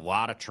talent. They had a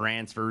lot of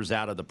transfers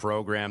out of the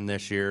program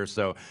this year.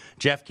 So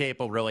Jeff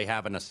Capel really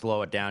having to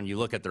slow it down. You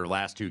look at their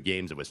last 2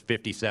 games, it was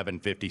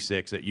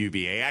 57-56 at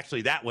UVA.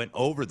 Actually, that went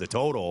over the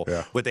total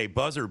with a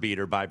buzzer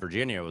beater by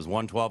Virginia. It was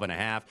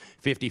 112.5,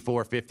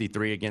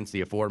 54-53 against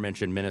the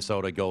aforementioned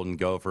Minnesota Golden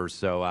Gophers.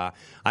 So I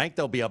think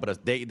they'll be able to,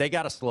 they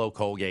got to slow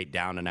Colgate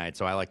down tonight.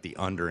 So I like the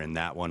under in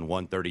that one,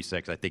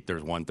 136. I think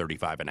there's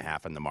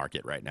 135.5 in the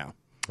market right now.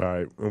 All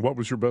right. And what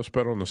was your best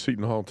bet on the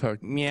Seton Hall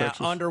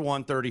Texas? Under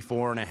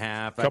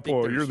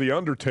 134.5. You're the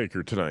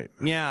Undertaker tonight.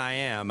 Yeah, I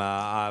am.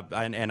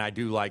 And I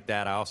do like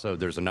that.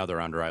 There's another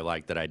under I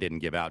like that I didn't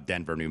give out,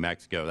 Denver, New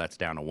Mexico. That's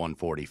down to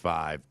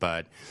 145.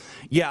 But,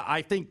 yeah,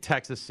 I think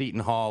Texas Seton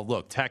Hall,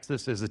 look,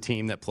 Texas is a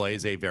team that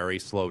plays a very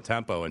slow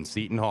tempo, and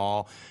Seton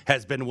Hall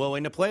has been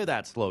willing to play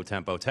that slow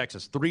tempo.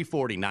 Texas,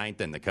 349th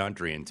in the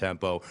country in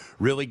tempo.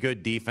 Really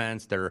good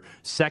defense. They're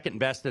second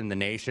best in the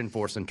nation,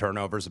 forcing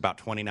turnovers about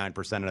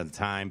 29% of the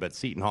time. But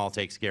Seton Hall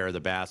takes care of the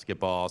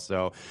basketball.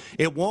 So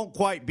it won't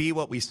quite be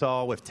what we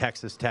saw with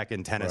Texas Tech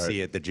and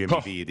Tennessee at the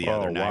Jimmy V the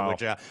other night,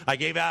 which I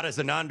gave out as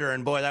an under,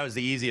 and boy, that was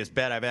the easiest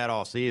bet I've had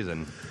all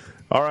season.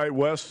 All right,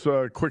 Wes,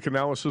 quick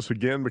analysis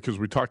again, because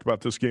we talked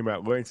about this game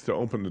at length to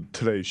open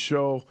today's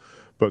show.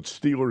 But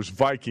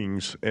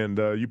Steelers-Vikings, and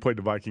you played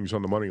the Vikings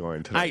on the money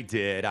line today. I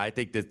did. I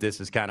think that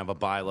this is kind of a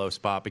buy low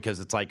spot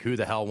because it's like, who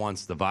the hell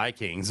wants the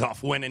Vikings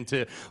off losing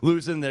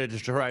the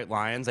Detroit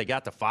Lions? They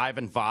got to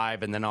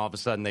 5-5, and then all of a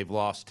sudden they've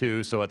lost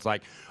 2. So it's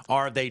like,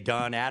 are they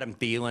done? Adam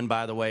Thielen,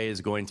 by the way,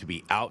 is going to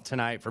be out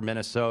tonight for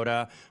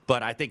Minnesota,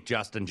 but I think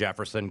Justin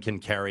Jefferson can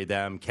carry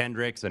them.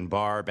 Kendricks and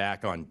Barr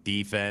back on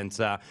defense.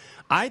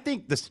 I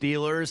think the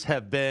Steelers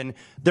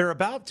they're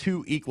about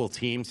 2 equal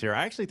teams here.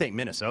 I actually think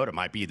Minnesota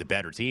might be the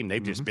better team.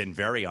 They've just been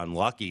very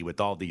unlucky with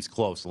all these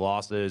close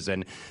losses,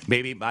 and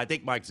I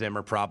think Mike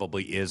Zimmer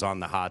probably is on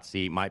the hot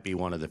seat, might be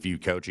one of the few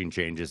coaching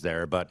changes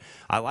there, but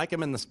I like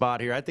him in the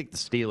spot here. I think the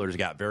Steelers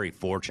got very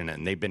fortunate,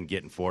 and they've been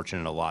getting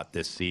fortunate a lot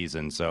this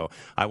season, so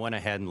I went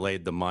ahead and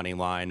laid the money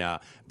line.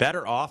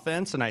 Better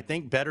offense, and I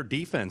think better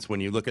defense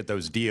when you look at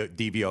those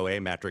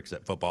DVOA metrics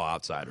at Football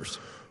Outsiders.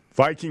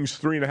 Vikings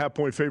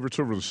 3.5-point favorites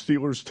over the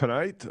Steelers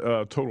tonight.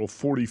 Total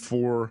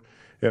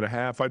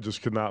 44.5. I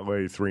just could not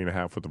lay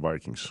 3.5 with the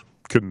Vikings.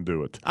 Couldn't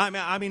do it.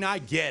 I mean, I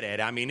get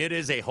it. I mean, it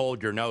is a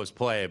hold your nose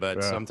play,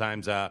 but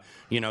sometimes,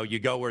 you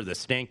go where the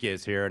stink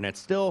is here, and it's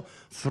still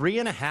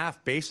 3.5,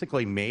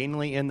 basically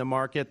mainly in the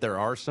market. There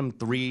are some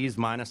 3s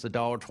minus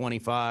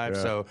 $1.25,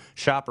 so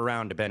shop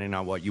around depending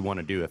on what you want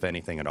to do, if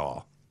anything at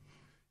all.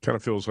 Kind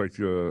of feels like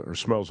or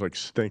smells like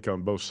stink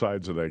on both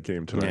sides of that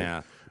game tonight.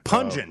 Yeah,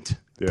 pungent.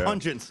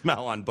 Pungent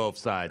smell on both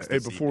sides. Hey,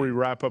 before we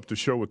wrap up the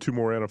show with 2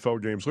 more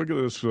NFL games, look at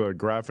this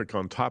graphic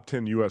on top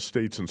 10 U.S.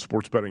 states in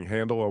sports betting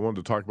handle. I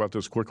wanted to talk about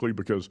this quickly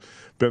because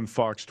Ben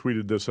Fox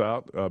tweeted this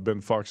out. Ben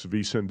Fox,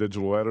 VSiN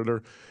digital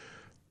editor.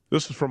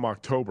 This is from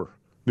October.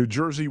 New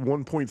Jersey,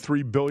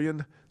 $1.3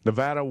 billion.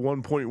 Nevada,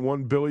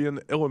 $1.1 billion.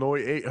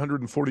 Illinois,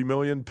 $840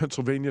 million.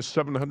 Pennsylvania,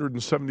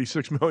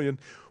 $776 million.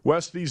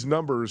 West, these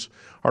numbers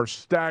are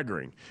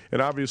staggering.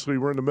 And obviously,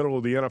 we're in the middle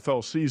of the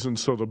NFL season,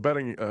 so the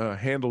betting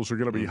handles are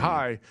going to be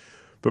high.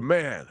 But,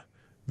 man,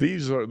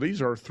 these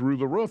are through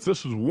the roof.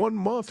 This is 1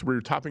 month where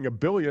you're topping $1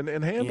 billion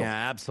in handle.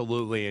 Yeah,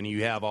 absolutely. And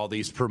you have all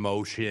these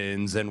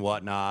promotions and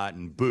whatnot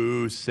and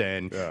boosts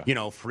and,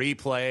 free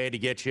play to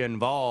get you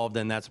involved,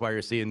 and that's why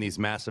you're seeing these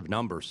massive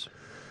numbers.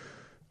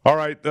 All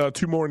right,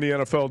 2 more in the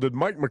NFL. Did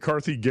Mike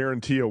McCarthy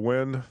guarantee a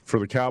win for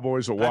the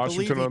Cowboys at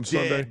Washington on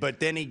Sunday? Did, but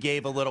then he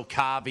gave a little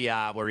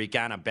caveat where he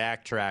kind of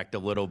backtracked a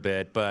little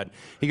bit. But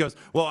he goes,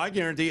 well, I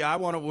guarantee I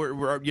want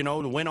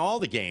to win all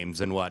the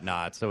games and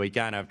whatnot. So he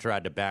kind of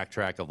tried to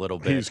backtrack a little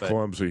bit. He's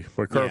clumsy.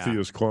 McCarthy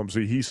is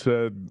clumsy. He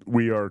said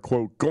we are,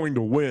 quote, going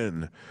to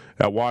win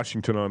at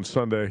Washington on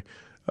Sunday.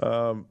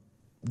 Doesn't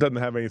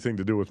have anything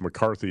to do with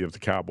McCarthy if the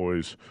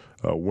Cowboys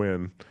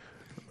win.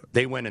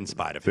 They win in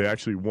spite of him. They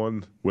actually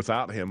won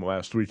without him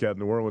last week at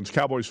New Orleans.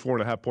 Cowboys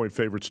 4.5-point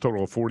favorites,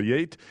 total of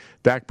 48.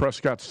 Dak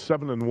Prescott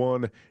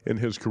 7-1 in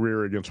his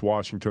career against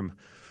Washington.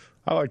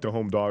 I like the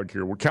home dog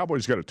here. Well,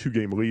 Cowboys got a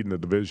 2-game lead in the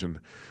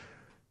division.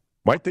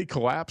 Might they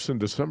collapse in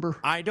December?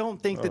 I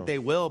don't think that they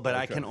will, but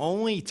I can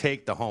only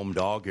take the home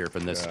dog here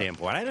from this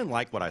standpoint. I didn't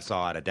like what I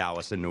saw out of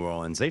Dallas and New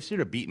Orleans. They should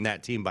have beaten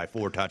that team by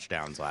 4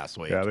 touchdowns last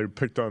week. Yeah, they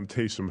picked on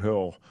Taysom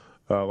Hill.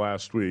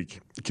 last week.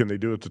 Can they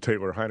do it to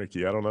Taylor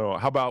Heineke? I don't know.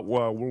 How about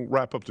we'll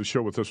wrap up the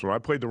show with this one. I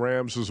played the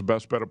Rams as the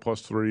best bet at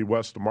 +3.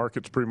 West, the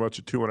market's pretty much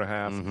at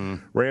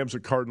 2.5. Rams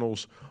at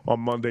Cardinals on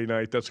Monday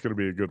night. That's going to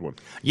be a good one.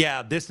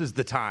 Yeah, this is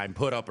the time.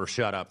 Put up or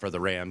shut up for the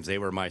Rams. They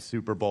were my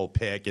Super Bowl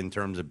pick in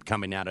terms of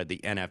coming out of the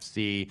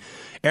NFC.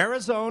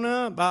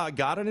 Arizona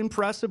got an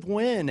impressive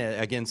win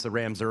against the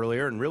Rams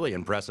earlier, and really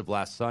impressive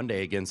last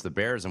Sunday against the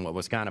Bears in what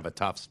was kind of a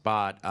tough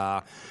spot.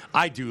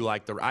 I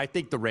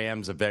think the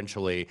Rams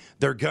eventually,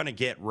 they're going to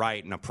get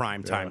right in a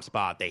primetime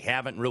spot. They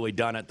haven't really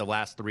done it the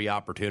last 3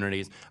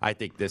 opportunities. I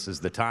think this is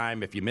the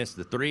time. If you miss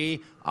the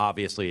 3,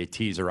 obviously a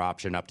teaser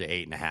option up to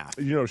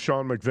 8.5. You know,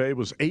 Sean McVay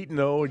was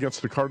 8-0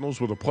 against the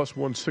Cardinals with a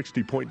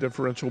 +160 point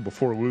differential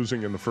before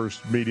losing in the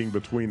first meeting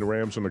between the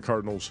Rams and the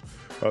Cardinals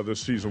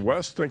this season.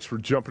 Wes, thanks for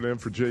jumping in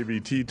for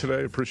JVT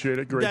today. Appreciate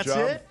it. Great job.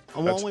 That's it?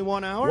 Only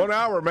 1 hour? 1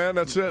 hour, man.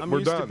 That's it. I'm We're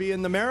used done. to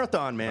being the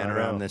marathon man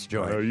around this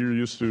joint. You're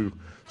used to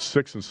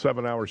 6 and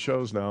 7 hour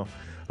shows now.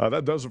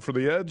 That does it for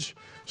The Edge.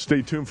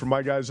 Stay tuned for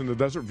My Guys in the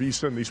Desert,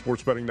 VSiN, the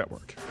Sports Betting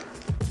Network.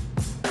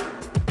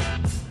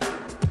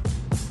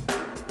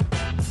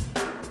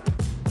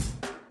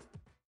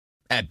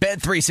 At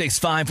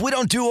Bet365, we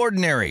don't do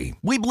ordinary.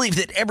 We believe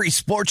that every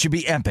sport should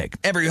be epic.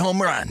 Every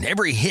home run,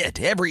 every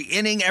hit, every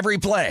inning, every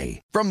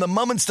play. From the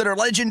moments that are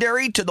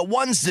legendary to the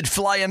ones that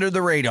fly under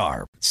the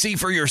radar. See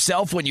for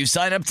yourself when you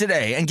sign up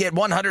today and get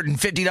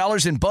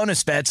 $150 in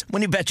bonus bets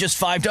when you bet just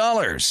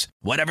 $5.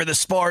 Whatever the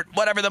sport,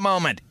 whatever the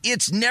moment,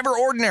 it's never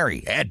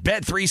ordinary at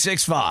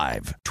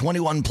Bet365.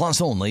 21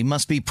 plus only.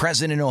 Must be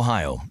present in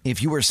Ohio.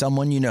 If you or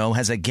someone you know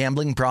has a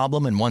gambling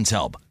problem and wants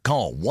help,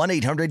 call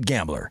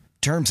 1-800-GAMBLER.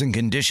 Terms and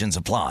conditions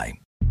apply.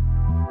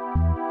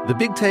 The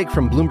Big Take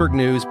from Bloomberg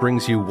News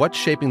brings you what's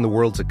shaping the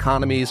world's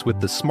economies with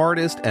the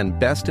smartest and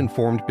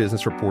best-informed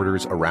business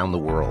reporters around the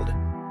world.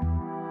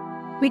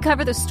 We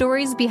cover the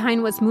stories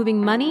behind what's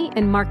moving money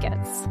and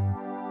markets,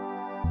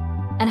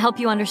 and help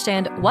you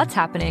understand what's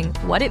happening,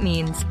 what it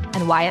means,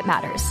 and why it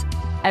matters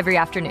every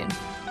afternoon.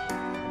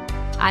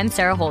 I'm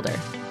Sarah Holder.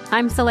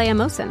 I'm Saleha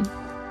Mohsin.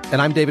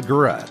 And I'm David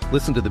Gura.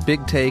 Listen to The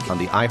Big Take on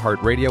the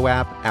iHeartRadio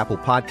app, Apple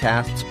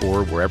Podcasts,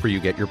 or wherever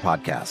you get your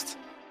podcasts.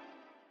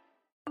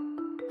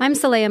 I'm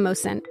Saleha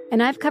Mohsin,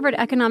 and I've covered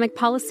economic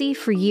policy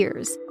for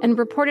years and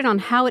reported on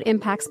how it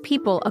impacts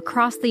people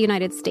across the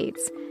United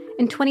States.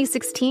 In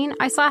 2016,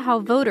 I saw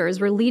how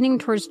voters were leaning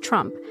towards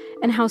Trump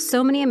and how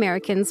so many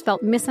Americans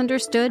felt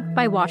misunderstood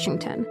by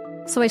Washington.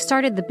 So I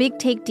started The Big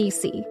Take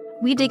DC.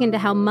 We dig into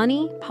how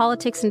money,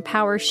 politics, and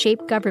power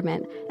shape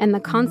government and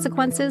the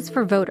consequences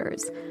for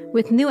voters.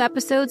 With new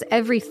episodes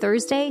every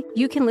Thursday,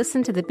 you can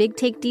listen to The Big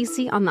Take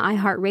DC on the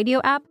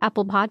iHeartRadio app,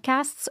 Apple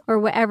Podcasts, or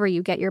wherever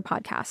you get your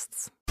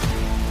podcasts.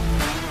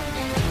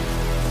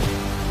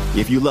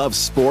 If you love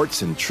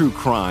sports and true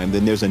crime,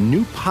 then there's a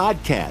new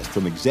podcast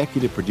from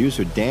executive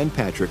producer Dan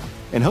Patrick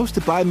and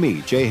hosted by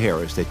me, Jay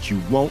Harris, that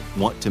you won't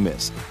want to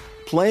miss.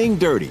 Playing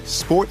Dirty: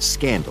 Sports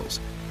Scandals.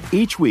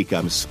 Each week,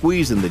 I'm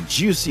squeezing the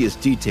juiciest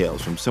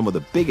details from some of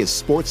the biggest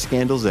sports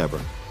scandals ever.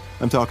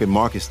 I'm talking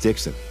Marcus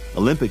Dixon,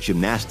 Olympic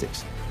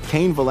gymnastics,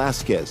 Cain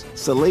Velasquez,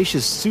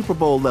 salacious Super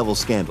Bowl-level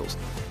scandals.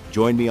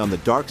 Join me on the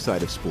dark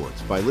side of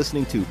sports by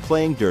listening to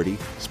Playing Dirty: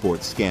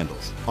 Sports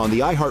Scandals on the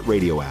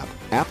iHeartRadio app,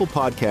 Apple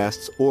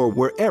Podcasts, or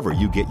wherever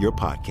you get your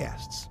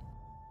podcasts.